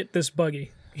release shit this buggy,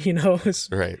 you know?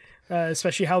 Right.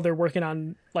 Especially how they're working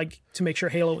on like to make sure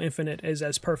Halo Infinite is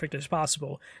as perfect as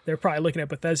possible. They're probably looking at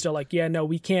Bethesda like, yeah, no,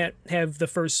 we can't have the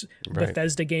first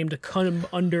Bethesda game to come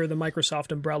under the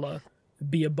Microsoft umbrella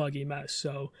be a buggy mess.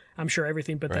 So I'm sure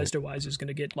everything Bethesda wise is going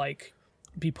to get like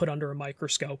be put under a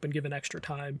microscope and given extra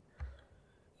time.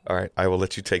 All right, I will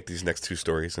let you take these next 2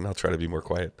 stories, and I'll try to be more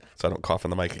quiet so I don't cough on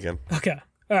the mic again. Okay.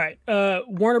 All right.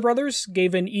 Warner Brothers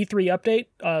gave an E3 update.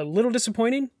 A little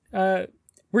disappointing.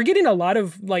 We're getting a lot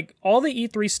of, like, all the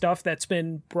E3 stuff that's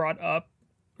been brought up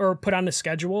or put on the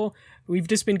schedule. We've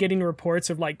just been getting reports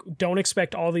of, like, don't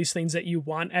expect all these things that you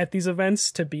want at these events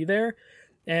to be there.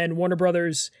 And Warner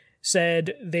Brothers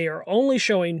said they are only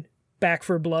showing Back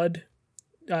 4 Blood.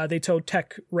 They told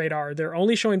Tech Radar they're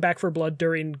only showing Back 4 Blood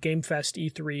during Game Fest,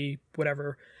 E3,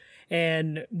 whatever.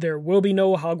 And there will be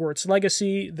no Hogwarts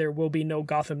Legacy. There will be no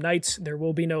Gotham Knights. There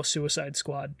will be no Suicide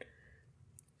Squad.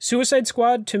 Suicide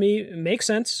Squad, to me, makes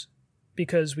sense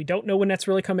because we don't know when that's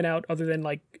really coming out other than,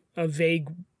 like, a vague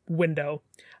window.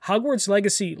 Hogwarts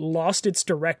Legacy lost its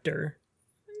director,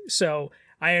 so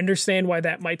I understand why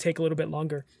that might take a little bit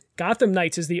longer. Gotham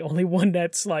Knights is the only one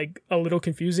that's, like, a little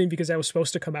confusing because that was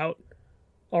supposed to come out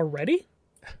already?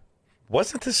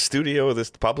 Wasn't this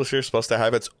publisher supposed to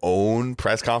have its own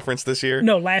press conference this year?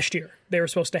 No, last year. They were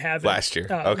supposed to have it. Last year,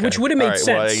 okay. Which would have made sense.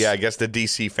 Well, yeah, I guess the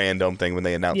DC fandom thing, when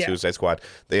they announced Suicide Squad,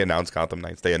 they announced Gotham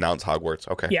Knights, they announced Hogwarts,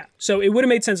 okay. Yeah, so it would have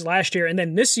made sense last year, and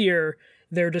then this year,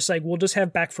 they're just like, we'll just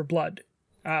have Back 4 Blood,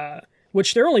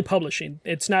 which they're only publishing.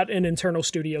 It's not an internal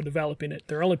studio developing it.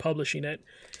 They're only publishing it.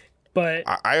 But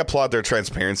I applaud their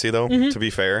transparency, though, to be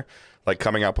fair. Like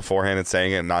coming out beforehand and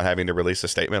saying it and not having to release a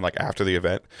statement like after the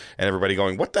event and everybody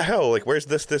going, what the hell? Like, where's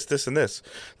this, and this?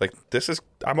 Like,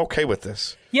 I'm okay with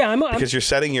this. Yeah, because you're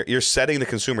setting the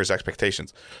consumer's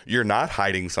expectations. You're not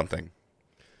hiding something.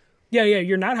 Yeah,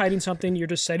 you're not hiding something. You're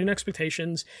just setting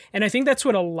expectations. And I think that's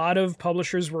what a lot of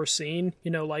publishers were seeing, you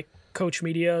know, like Coach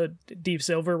Media, Deep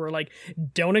Silver were like,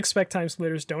 don't expect Time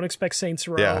Splitters, don't expect Saints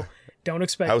Row, don't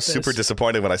expect I was super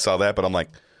disappointed when I saw that, but I'm like,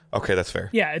 okay, that's fair.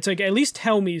 Yeah, it's like, at least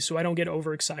tell me so I don't get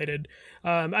overexcited.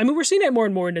 I mean, we're seeing that more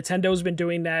and more. Nintendo's been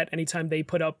doing that. Anytime they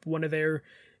put up one of their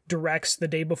directs the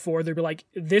day before, they'll be like,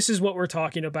 this is what we're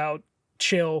talking about.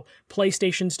 Chill.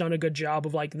 PlayStation's done a good job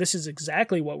of like, this is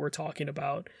exactly what we're talking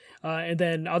about. And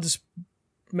then I'll just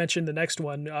mention the next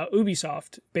one.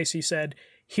 Ubisoft basically said,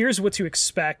 here's what to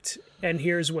expect, and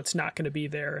here's what's not going to be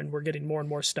there, and we're getting more and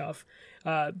more stuff.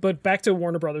 But back to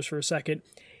Warner Brothers for a second.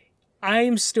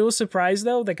 I'm still surprised,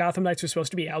 though, that Gotham Knights was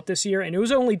supposed to be out this year, and it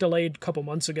was only delayed a couple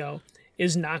months ago,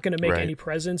 is not going to make any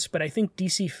presence, but I think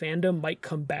DC fandom might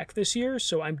come back this year,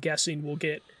 so I'm guessing we'll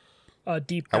get a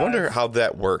deep dive. I wonder how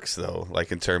that works, though,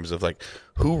 like in terms of like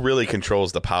who really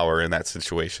controls the power in that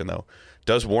situation, though.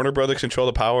 Does Warner Brothers control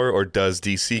the power, or does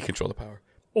DC control the power?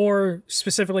 Or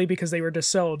specifically because they were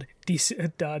dissold,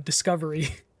 Discovery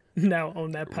now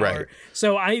own that power. Right.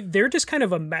 So they're just kind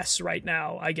of a mess right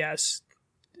now, I guess.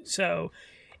 So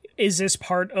is this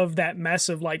part of that mess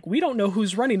of like, we don't know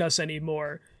who's running us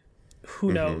anymore?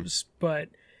 Who knows? But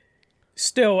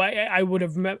still, I would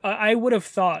have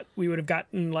thought we would have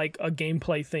gotten like a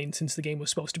gameplay thing since the game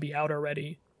was supposed to be out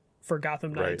already for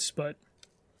Gotham Knights, but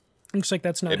looks like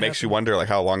that's not. It makes you wonder like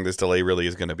how long this delay really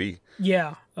is going to be.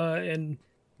 Yeah, and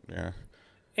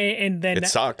then it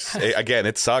sucks. Again,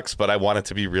 it sucks, but I want it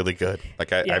to be really good.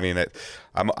 Like I mean,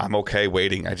 I'm okay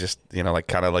waiting. I just like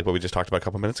kind of like what we just talked about a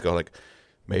couple minutes ago. Like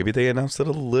maybe they announced it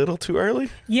a little too early.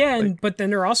 Yeah, but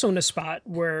then they're also in a spot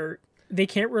where they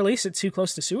can't release it too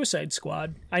close to Suicide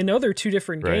Squad. I know they're two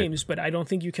different games, but I don't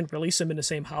think you can release them in the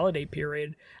same holiday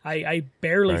period. I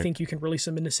barely think you can release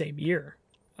them in the same year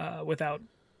without,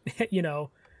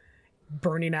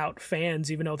 burning out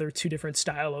fans, even though they're two different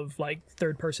style of like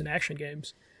third-person action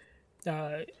games.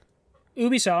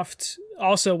 Ubisoft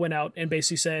also went out and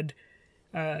basically said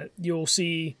you'll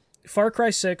see Far Cry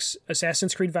 6,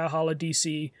 Assassin's Creed Valhalla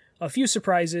DC, a few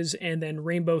surprises, and then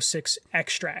Rainbow Six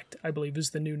Extract, I believe is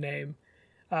the new name,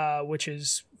 which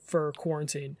is for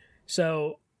Quarantine.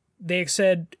 So they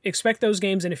said expect those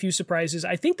games and a few surprises.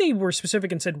 I think they were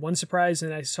specific and said one surprise,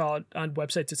 and I saw it on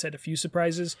websites that said a few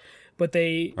surprises, but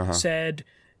they said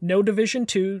no Division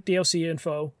 2 DLC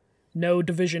info, no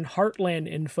Division Heartland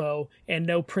info, and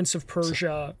no Prince of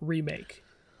Persia remake.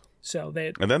 So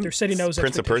they're setting those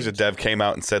Prince of Persia dev came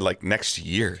out and said like next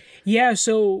year. Yeah,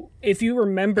 so if you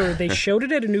remember, they showed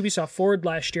it at an Ubisoft Forward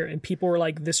last year, and people were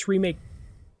like, "This remake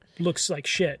looks like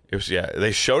shit."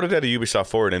 They showed it at a Ubisoft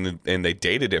Forward, and they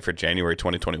dated it for January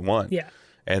 2021. Yeah,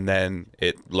 and then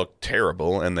it looked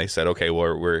terrible, and they said, "Okay,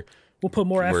 we'll put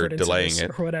more effort into delaying this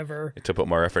it or whatever to put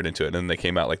more effort into it." And then they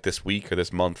came out like this week or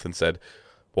this month and said,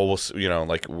 "Well,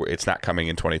 it's not coming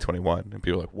in 2021." And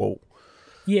people are like, "Whoa."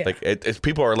 Yeah, like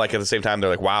people are like at the same time they're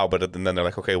like, "Wow," but then they're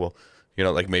like, "Okay, well,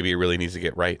 like maybe it really needs to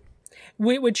get right."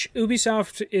 Which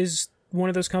Ubisoft is one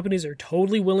of those companies that are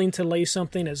totally willing to lay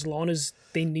something as long as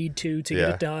they need to get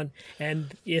it done.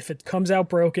 And if it comes out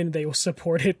broken, they will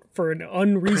support it for an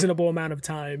unreasonable amount of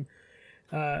time,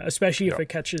 especially if it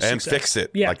catches and success. Fix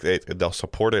it. Yeah. Like they'll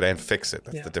support it and fix it.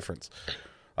 That's the difference.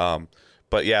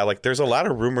 But yeah, like there's a lot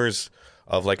of rumors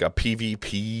of like a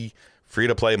PvP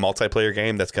free-to-play multiplayer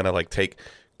game that's going to like take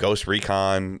Ghost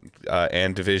Recon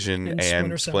and Division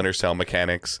and Splinter Cell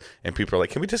mechanics, and people are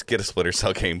like, "Can we just get a Splinter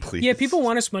Cell game, please?" Yeah, people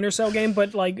want a Splinter Cell game,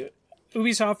 but like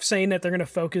Ubisoft saying that they're going to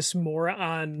focus more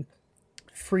on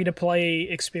free-to-play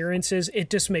experiences, it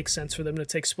just makes sense for them to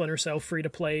take Splinter Cell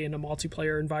free-to-play in a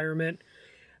multiplayer environment.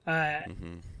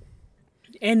 And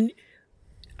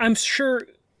I'm sure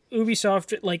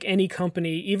Ubisoft, like any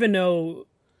company, even though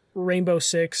Rainbow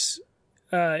Six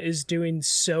is doing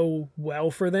so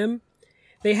well for them,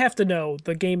 they have to know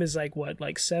the game is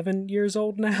like 7 years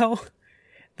old now.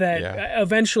 That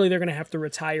eventually they're going to have to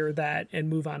retire that and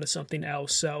move on to something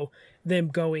else. So them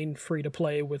going free to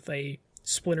play with a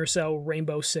Splinter Cell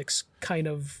Rainbow Six kind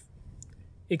of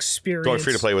experience, going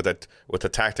free to play with a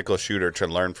tactical shooter to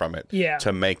learn from it,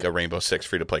 to make a Rainbow Six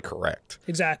free to play correct.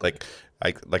 Exactly.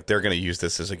 Like they're going to use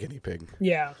this as a guinea pig.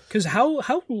 Yeah, because how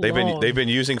long they've been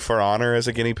using For Honor as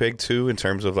a guinea pig too, in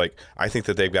terms of like, I think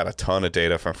that they've got a ton of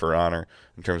data from For Honor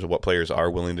in terms of what players are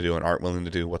willing to do and aren't willing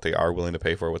to do, what they are willing to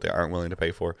pay for, what they aren't willing to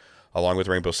pay for, along with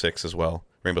Rainbow Six as well,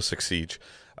 Rainbow Six Siege.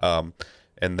 And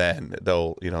then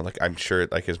they'll, like I'm sure,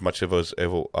 like as much of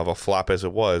a flop as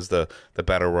it was, the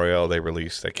Battle Royale they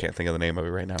released, I can't think of the name of it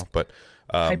right now, but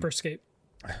Hyperscape.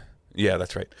 Yeah,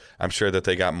 that's right. I'm sure that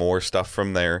they got more stuff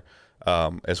from there.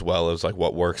 As well as like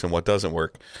what works and what doesn't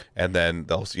work, and then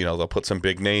they'll put some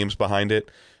big names behind it,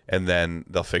 and then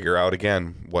they'll figure out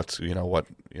again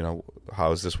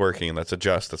how is this working? Let's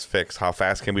adjust, let's fix. How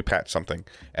fast can we patch something?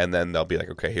 And then they'll be like,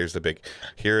 okay,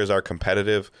 here is our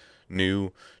competitive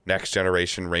new next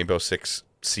generation Rainbow Six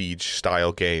Siege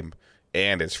style game,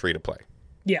 and it's free to play.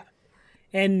 Yeah,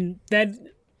 and that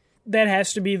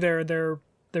has to be their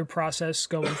process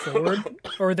going forward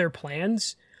or their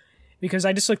plans. Because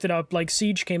I just looked it up, like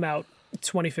Siege came out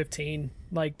 2015.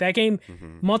 Like that game,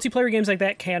 multiplayer games like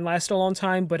that can last a long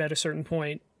time, but at a certain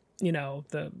point,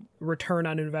 the return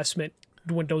on investment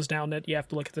dwindles down that you have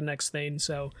to look at the next thing.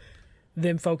 So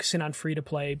them focusing on free to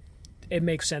play, it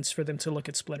makes sense for them to look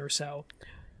at Splinter Cell.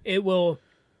 It will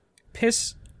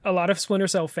piss a lot of Splinter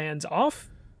Cell fans off,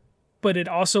 but it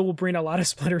also will bring a lot of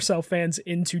Splinter Cell fans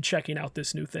into checking out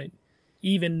this new thing.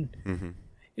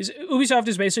 Ubisoft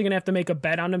is basically going to have to make a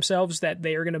bet on themselves that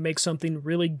they are going to make something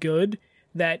really good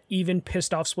that even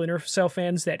pissed off Splinter Cell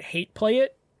fans that hate play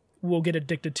it will get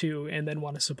addicted to and then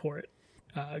want to support it.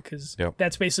 Because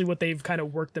that's basically what they've kind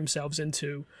of worked themselves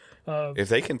into. If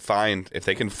they can find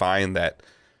that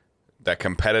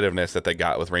competitiveness that they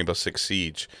got with Rainbow Six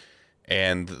Siege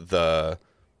and the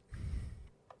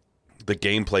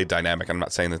gameplay dynamic, I'm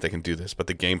not saying that they can do this, but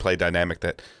the gameplay dynamic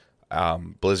that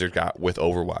Blizzard got with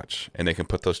Overwatch, and they can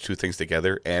put those two things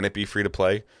together and it be free to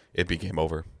play, it'd be game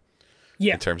over.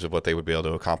 In terms of what they would be able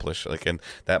to accomplish. And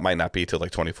that might not be till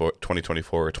like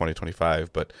 2024 or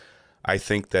 2025, but I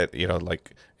think that,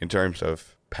 like in terms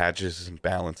of patches and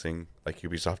balancing, like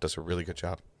Ubisoft does a really good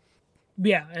job.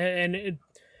 Yeah, and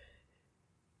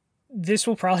this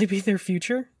will probably be their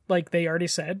future. Like they already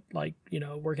said, like,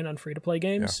 working on free to play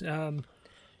games.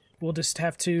 we'll just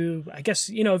have to, I guess,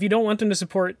 if you don't want them to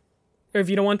support, or if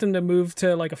you don't want them to move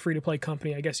to like a free-to-play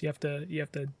company, I guess you have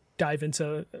to dive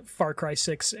into Far Cry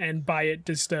 6 and buy it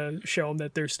just to show them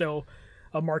that there's still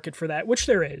a market for that, which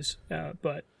there is,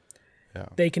 but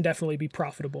they can definitely be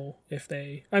profitable if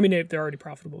they're already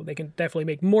profitable. They can definitely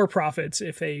make more profits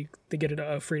if they get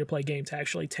a free-to-play game to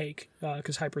actually take,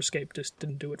 because Hyperscape just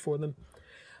didn't do it for them.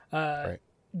 Right.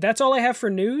 That's all I have for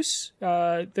news.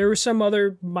 There was some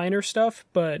other minor stuff,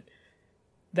 but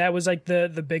that was like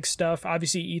the big stuff.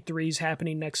 Obviously, E3 is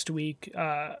happening next week.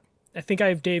 I think I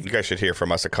have Dave. You guys should hear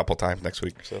from us a couple times next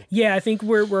week. So yeah, I think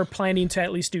we're planning to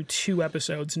at least do 2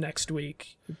 episodes next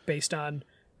week based on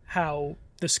how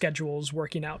the schedule's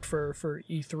working out for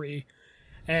E3,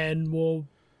 and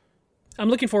I'm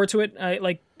looking forward to it.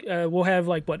 We'll have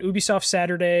Ubisoft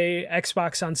Saturday,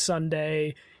 Xbox on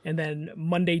Sunday, and then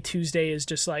Monday, Tuesday is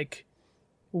just like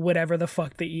whatever the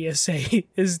fuck the ESA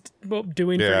is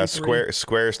doing. Yeah, for E3.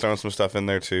 Square's throwing some stuff in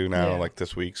there too now. Yeah. Like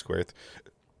this week, Square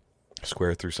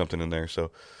threw something in there,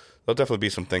 so there'll definitely be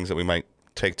some things that we might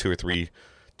take 2 or 3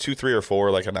 or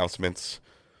 4 like announcements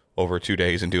over 2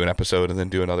 days and do an episode, and then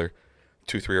do another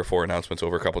 2, 3 or 4 announcements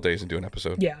over a couple days and do an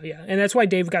episode. Yeah, and that's why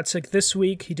Dave got sick this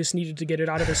week. He just needed to get it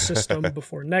out of his system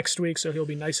before next week, so he'll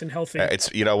be nice and healthy. It's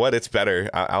it's better.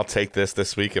 I'll take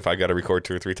this week if I got to record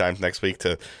 2 or 3 times next week.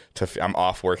 I'm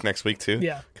off work next week too.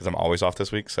 Yeah, because I'm always off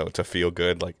this week, so to feel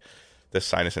good, like this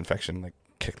sinus infection like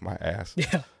kicked my ass.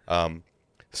 Yeah.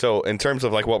 So in terms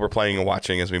of like what we're playing and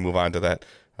watching as we move on to that,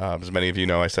 as many of you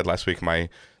know, I said last week my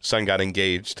son got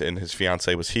engaged and his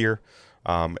fiance was here,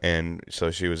 and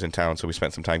so she was in town, so we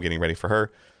spent some time getting ready for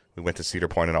her. We went to Cedar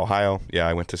Point in Ohio. Yeah,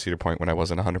 I went to Cedar Point when I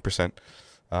wasn't 100%.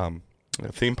 The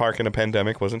theme park in the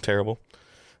pandemic wasn't terrible.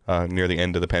 Near the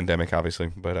end of the pandemic,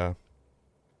 obviously, but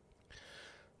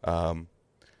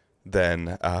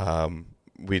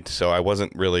so I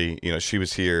wasn't really, she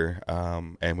was here,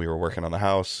 and we were working on the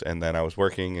house, and then I was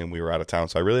working and we were out of town.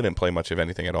 So I really didn't play much of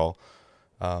anything at all.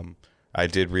 I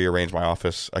did rearrange my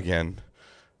office again,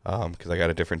 because I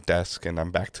got a different desk and I'm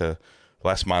back to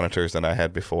less monitors than I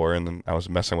had before. And then I was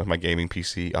messing with my gaming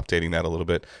PC, updating that a little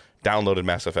bit, downloaded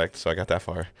Mass Effect. So I got that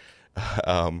far.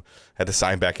 Had to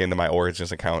sign back into my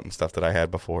Origins account and stuff that I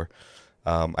had before.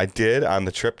 I did on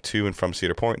the trip to and from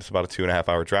Cedar Point. It's about a 2.5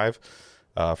 hour drive.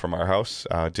 From our house.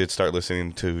 Did start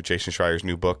listening to Jason Schreier's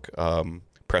new book,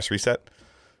 Press Reset.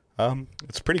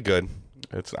 It's pretty good.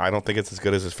 I don't think it's as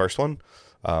good as his first one.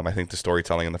 I think the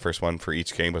storytelling in the first one for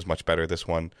each game was much better. This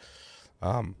one,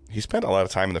 he spent a lot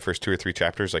of time in the first 2 or 3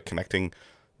 chapters, like connecting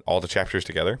all the chapters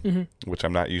together, which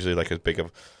I'm not usually like as big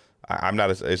of.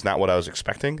 It's not what I was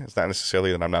expecting. It's not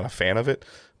necessarily that I'm not a fan of it,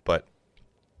 but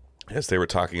as they were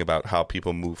talking about how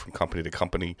people move from company to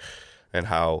company and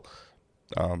how,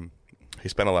 he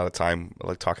spent a lot of time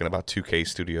like talking about 2K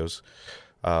Studios,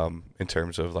 in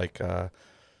terms of like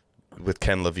with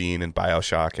Ken Levine and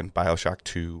BioShock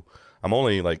 2. I'm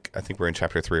only I think we're in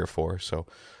chapter 3 or 4, so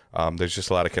there's just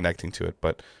a lot of connecting to it.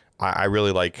 But I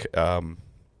really like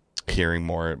hearing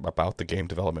more about the game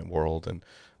development world, and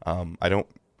I don't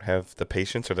have the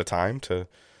patience or the time to.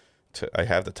 I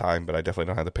have the time, but I definitely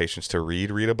don't have the patience to read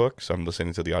a book. So I'm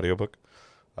listening to the audiobook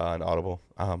on Audible,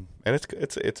 and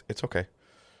it's okay.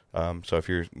 So if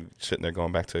you're sitting there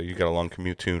going back to, you got a long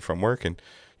commute to and from work and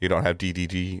you don't have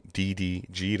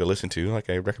DDG to listen to,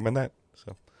 I recommend that.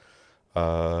 So,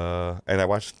 and I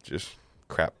watched just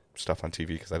crap stuff on TV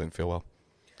because I didn't feel well.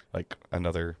 Like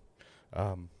another,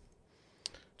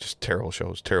 just terrible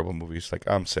shows, terrible movies. Like,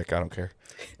 I'm sick. I don't care.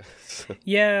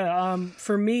 Yeah.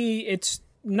 For me, it's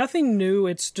nothing new.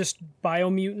 It's just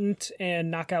Biomutant and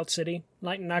Knockout City.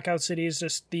 Like Knockout City is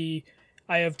just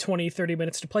I have 20, 30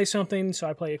 minutes to play something, so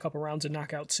I play a couple rounds of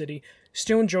Knockout City.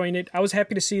 Still enjoying it. I was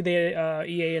happy to see the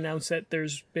EA announce that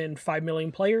there's been 5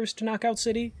 million players to Knockout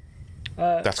City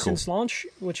since launch,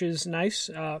 which is nice.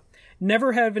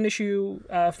 Never have an issue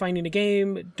finding a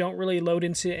game. Don't really load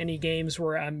into any games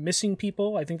where I'm missing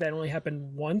people. I think that only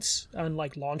happened once on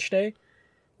launch day,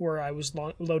 where I was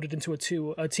loaded into a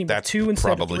team of 2 instead of 3. That's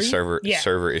probably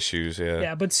server issues, yeah.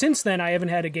 Yeah, but since then, I haven't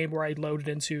had a game where I loaded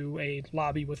into a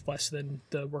lobby with less than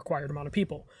the required amount of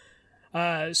people.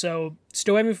 So,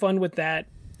 still having fun with that.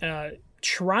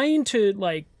 Trying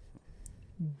to,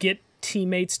 get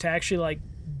teammates to actually,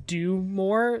 do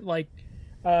more.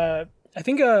 I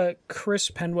think Chris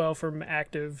Penwell from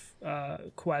Active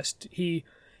Quest, he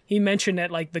mentioned that,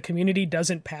 the community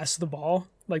doesn't pass the ball.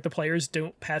 The players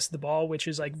don't pass the ball, which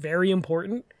is very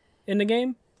important in the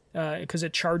game, because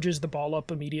it charges the ball up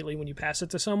immediately when you pass it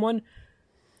to someone.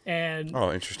 And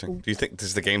Oh, interesting. Do you think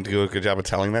does the game do a good job of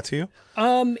telling that to you?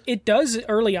 it does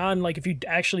early on, like if you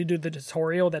actually do the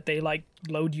tutorial that they like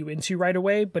load you into right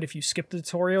away, but if you skip the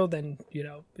tutorial, then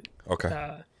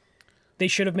Okay. they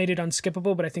should have made it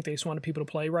unskippable, but I think they just wanted people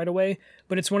to play right away.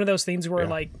 But it's one of those things where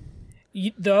like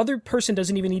the other person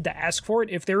doesn't even need to ask for it.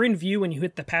 If they're in view and you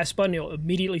hit the pass button, you'll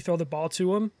immediately throw the ball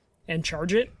to them and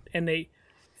charge it. And they,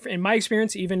 in my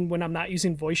experience, even when I'm not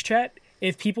using voice chat,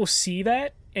 if people see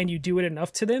that and you do it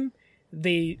enough to them,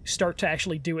 they start to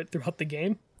actually do it throughout the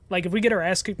game. Like if we get our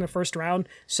ass kicked in the first round,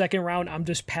 second round, I'm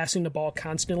just passing the ball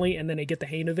constantly, and then they get the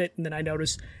hang of it, and then I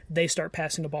notice they start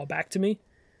passing the ball back to me.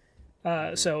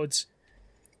 So it's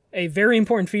a very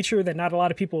important feature that not a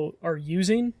lot of people are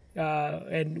using.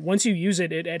 And once you use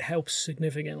it, it helps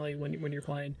significantly when you're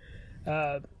playing.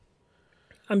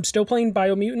 I'm still playing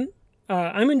Biomutant.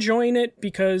 I'm enjoying it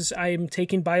because I'm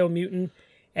taking Biomutant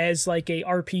as like a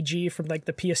RPG from like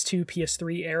the PS2,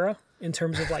 PS3 era in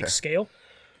terms of like scale.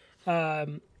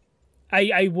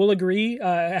 I will agree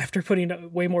after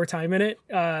putting way more time in it.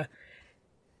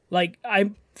 Like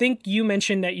I think you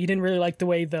mentioned that you didn't really like the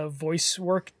way the voice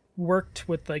worked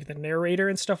with like the narrator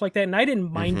and stuff like that, and I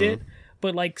didn't mind it.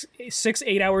 But like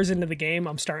 6-8 hours into the game,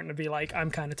 I'm starting to be like,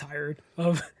 I'm kind of tired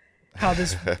of how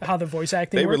the voice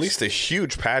acting They works. released a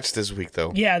huge patch this week,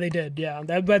 though. Yeah, they did. Yeah,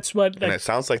 that's what. And it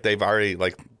sounds like they've already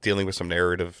like dealing with some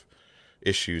narrative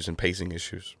issues and pacing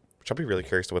issues, which I'll be really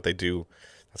curious to what they do.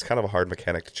 That's kind of a hard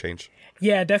mechanic to change.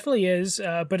 Yeah, it definitely is.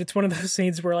 But it's one of those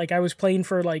things where like I was playing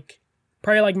for like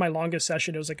probably like my longest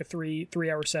session. It was like a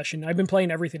three-hour session. I've been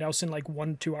playing everything else in like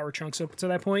 1-2 hour chunks up to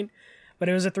that point. But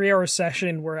it was a 3-hour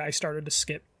session where I started to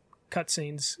skip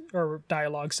cutscenes or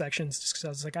dialogue sections just because I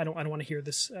was like, I don't want to hear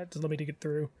this. Just let me get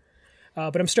through.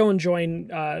 But I'm still enjoying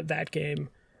that game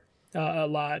a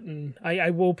lot, and I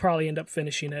will probably end up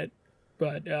finishing it.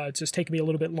 But it's just taking me a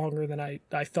little bit longer than I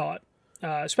thought.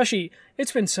 Especially,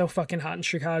 it's been so fucking hot in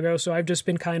Chicago, so I've just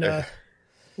been kind of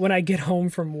when I get home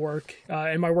from work,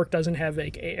 and my work doesn't have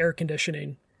like air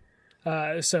conditioning.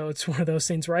 So it's one of those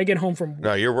things where I get home from.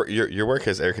 No, your work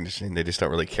has air conditioning. They just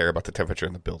don't really care about the temperature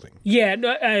in the building.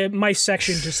 Yeah, my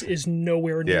section just is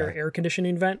nowhere near air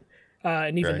conditioning vent,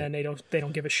 and even then they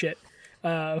don't give a shit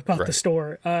about the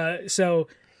store. So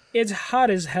it's hot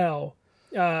as hell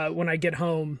when I get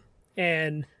home,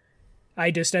 and I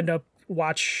just end up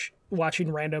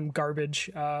watching random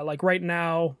garbage. Like right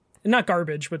now, not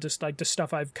garbage, but just like the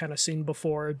stuff I've kind of seen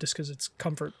before, just because it's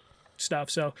comfort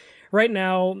stuff. So right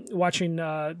now watching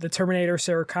the Terminator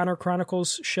Sarah Connor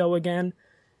Chronicles show again,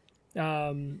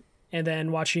 and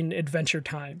then watching Adventure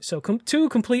Time. So two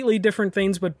completely different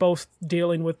things, but both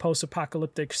dealing with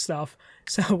post-apocalyptic stuff.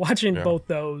 So watching both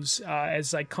those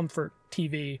as like comfort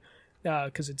TV,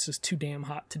 because it's just too damn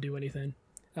hot to do anything.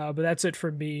 But that's it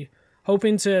for me.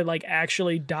 Hoping to like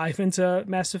actually dive into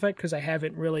Mass Effect, because I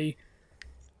haven't really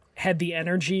had the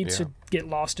energy to get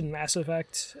lost in Mass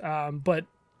Effect. But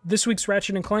this week's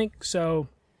Ratchet and Clank, so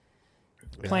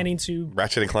planning to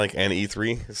Ratchet and Clank and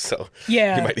E3, so you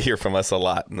might hear from us a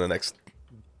lot in the next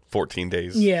 14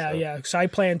 days. So I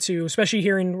plan to, especially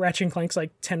hearing Ratchet and Clank's like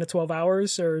 10 to 12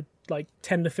 hours or like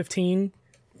 10 to 15,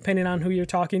 depending on who you're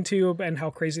talking to and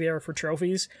how crazy they are for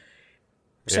trophies.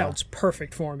 Sounds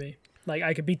perfect for me. Like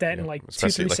I could beat that in like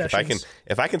especially 2-3 sessions.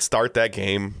 If I can start that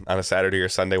game on a Saturday or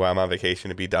Sunday while I'm on vacation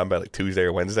and be done by like Tuesday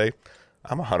or Wednesday,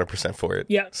 I'm 100% for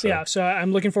it. So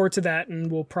I'm looking forward to that,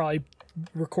 and we'll probably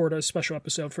record a special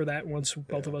episode for that once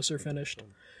both of us are finished.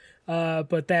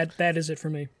 But that is it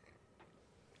for me.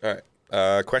 All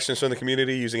right. Questions from the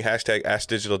community using hashtag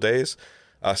AskDigitalDays.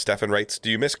 Stefan writes,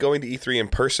 do you miss going to E3 in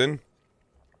person,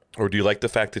 or do you like the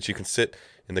fact that you can sit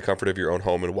in the comfort of your own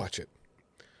home and watch it?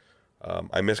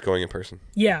 I miss going in person.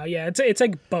 Yeah, it's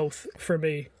like both for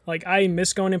me. Like I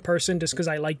miss going in person just because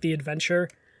I like the adventure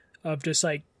of just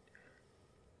like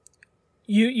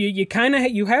you kind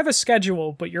of you have a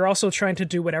schedule, but you're also trying to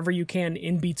do whatever you can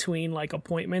in between like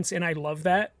appointments, and I love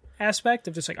that aspect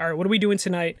of just like, all right, what are we doing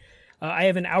tonight? I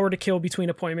have an hour to kill between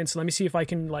appointments. Let me see if I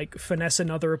can like finesse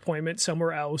another appointment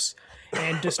somewhere else,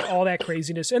 and just all that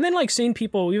craziness. And then like seeing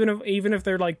people, even if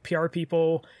they're like PR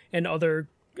people and other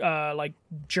like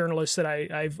journalists that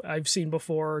I've seen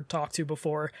before or talked to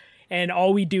before, and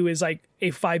all we do is like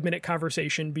a 5-minute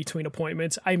conversation between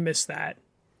appointments. I miss that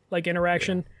like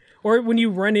interaction. Or when you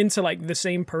run into like the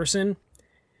same person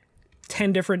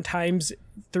 10 different times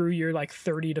through your like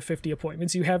 30 to 50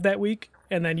 appointments you have that week,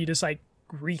 and then you just like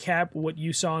recap what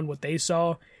you saw and what they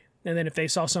saw, and then if they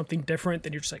saw something different,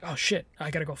 then you're just like, oh shit,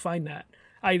 I gotta go find that.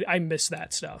 I miss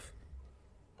that stuff.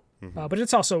 But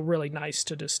it's also really nice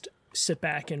to just sit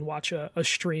back and watch a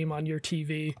stream on your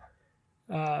TV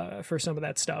for some of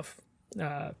that stuff.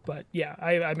 But yeah,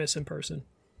 I miss in person.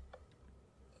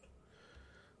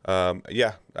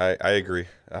 Yeah, I agree.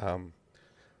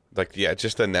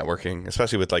 Just the networking,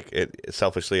 especially with like it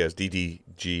selfishly as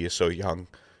DDG is so young,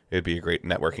 it'd be a great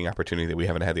networking opportunity that we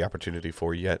haven't had the opportunity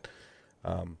for yet.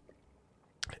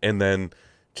 And then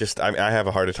I have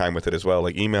a harder time with it as well.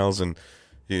 Like emails and,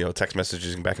 text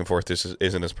messaging back and forth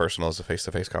isn't as personal as a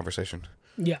face-to-face conversation.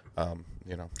 Yeah.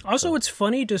 Also, it's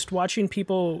funny just watching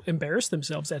people embarrass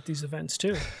themselves at these events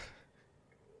too.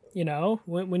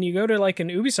 When you go to like an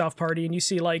Ubisoft party and you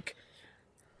see like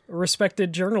a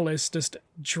respected journalist just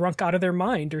drunk out of their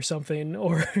mind or something,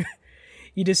 or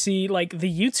you just see like the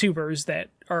YouTubers that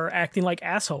are acting like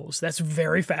assholes. That's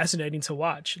very fascinating to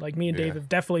watch. Like me and Dave have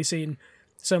definitely seen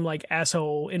some like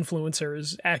asshole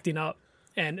influencers acting up,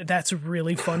 and that's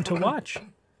really fun to watch.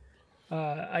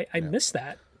 I miss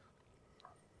that.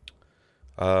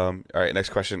 All right, next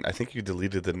question. I think you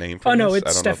deleted the name. Oh no,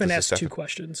 it's Stefan asked 2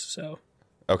 questions. So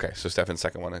okay, so Stefan's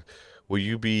second one. Will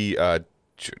you be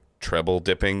treble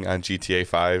dipping on GTA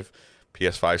 5,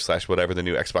 PS5 / whatever the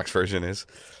new Xbox version is?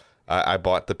 I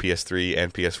bought the PS3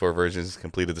 and PS4 versions,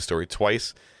 completed the story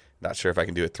twice. Not sure if I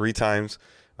can do it 3 times,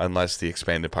 unless the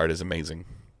expanded part is amazing.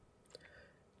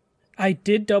 I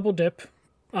did double dip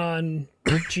on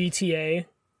GTA,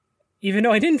 even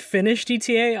though I didn't finish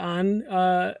GTA on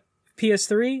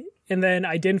PS3, and then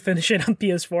I didn't finish it on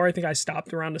PS4. I think I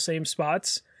stopped around the same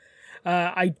spots.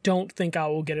 I don't think I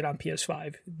will get it on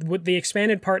PS5. The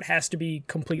expanded part has to be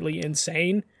completely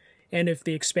insane, and if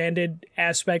the expanded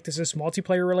aspect is just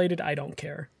multiplayer related, I don't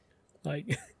care.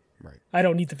 Like, right. I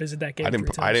don't need to visit that game. I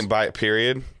didn't buy it.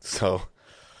 Period. So,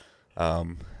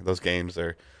 those games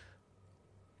are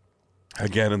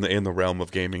again in the realm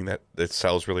of gaming that it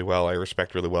sells really well. I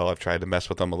respect really well. I've tried to mess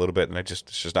with them a little bit, and it's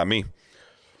just not me.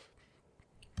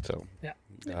 So yeah.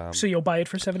 So you'll buy it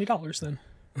for $70 then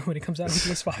when it comes out on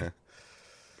PS5.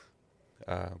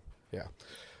 Yeah.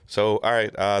 So all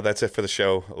right, that's it for the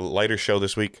show. A lighter show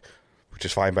this week, which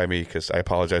is fine by me because I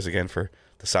apologize again for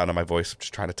the sound of my voice. I'm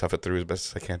just trying to tough it through as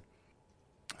best as I can.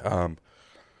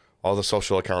 All the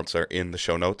social accounts are in the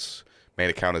show notes. Main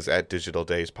account is at Digital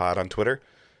Days Pod on Twitter.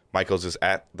 Michael's is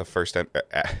at the first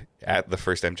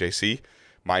MJC.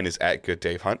 Mine is at Good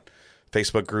Dave Hunt.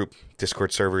 Facebook group,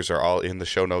 Discord servers are all in the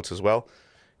show notes as well.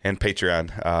 And Patreon.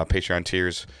 Patreon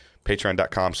tiers,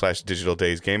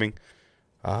 patreon.com/digitaldaysgaming.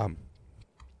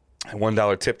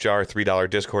 $1 tip jar, $3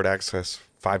 Discord access,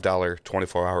 $5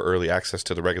 24-hour early access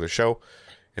to the regular show,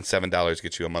 and $7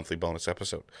 gets you a monthly bonus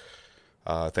episode.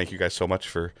 Thank you guys so much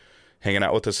for hanging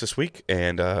out with us this week,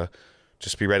 and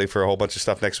just be ready for a whole bunch of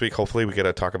stuff next week. Hopefully we get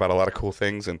to talk about a lot of cool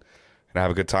things and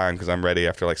have a good time, because I'm ready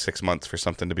after like 6 months for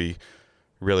something to be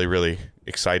really, really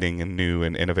exciting and new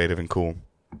and innovative and cool.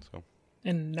 So,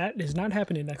 and that is not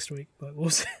happening next week, but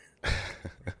we'll see.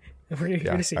 We're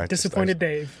going to see disappointed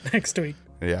Dave next week.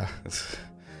 Yeah.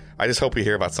 I just hope we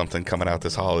hear about something coming out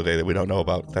this holiday that we don't know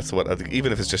about. That's what,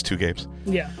 even if it's just 2 games.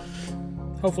 Yeah.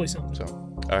 Hopefully something. So,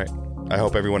 all right. I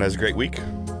hope everyone has a great week.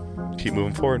 Keep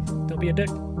moving forward. Don't be a dick.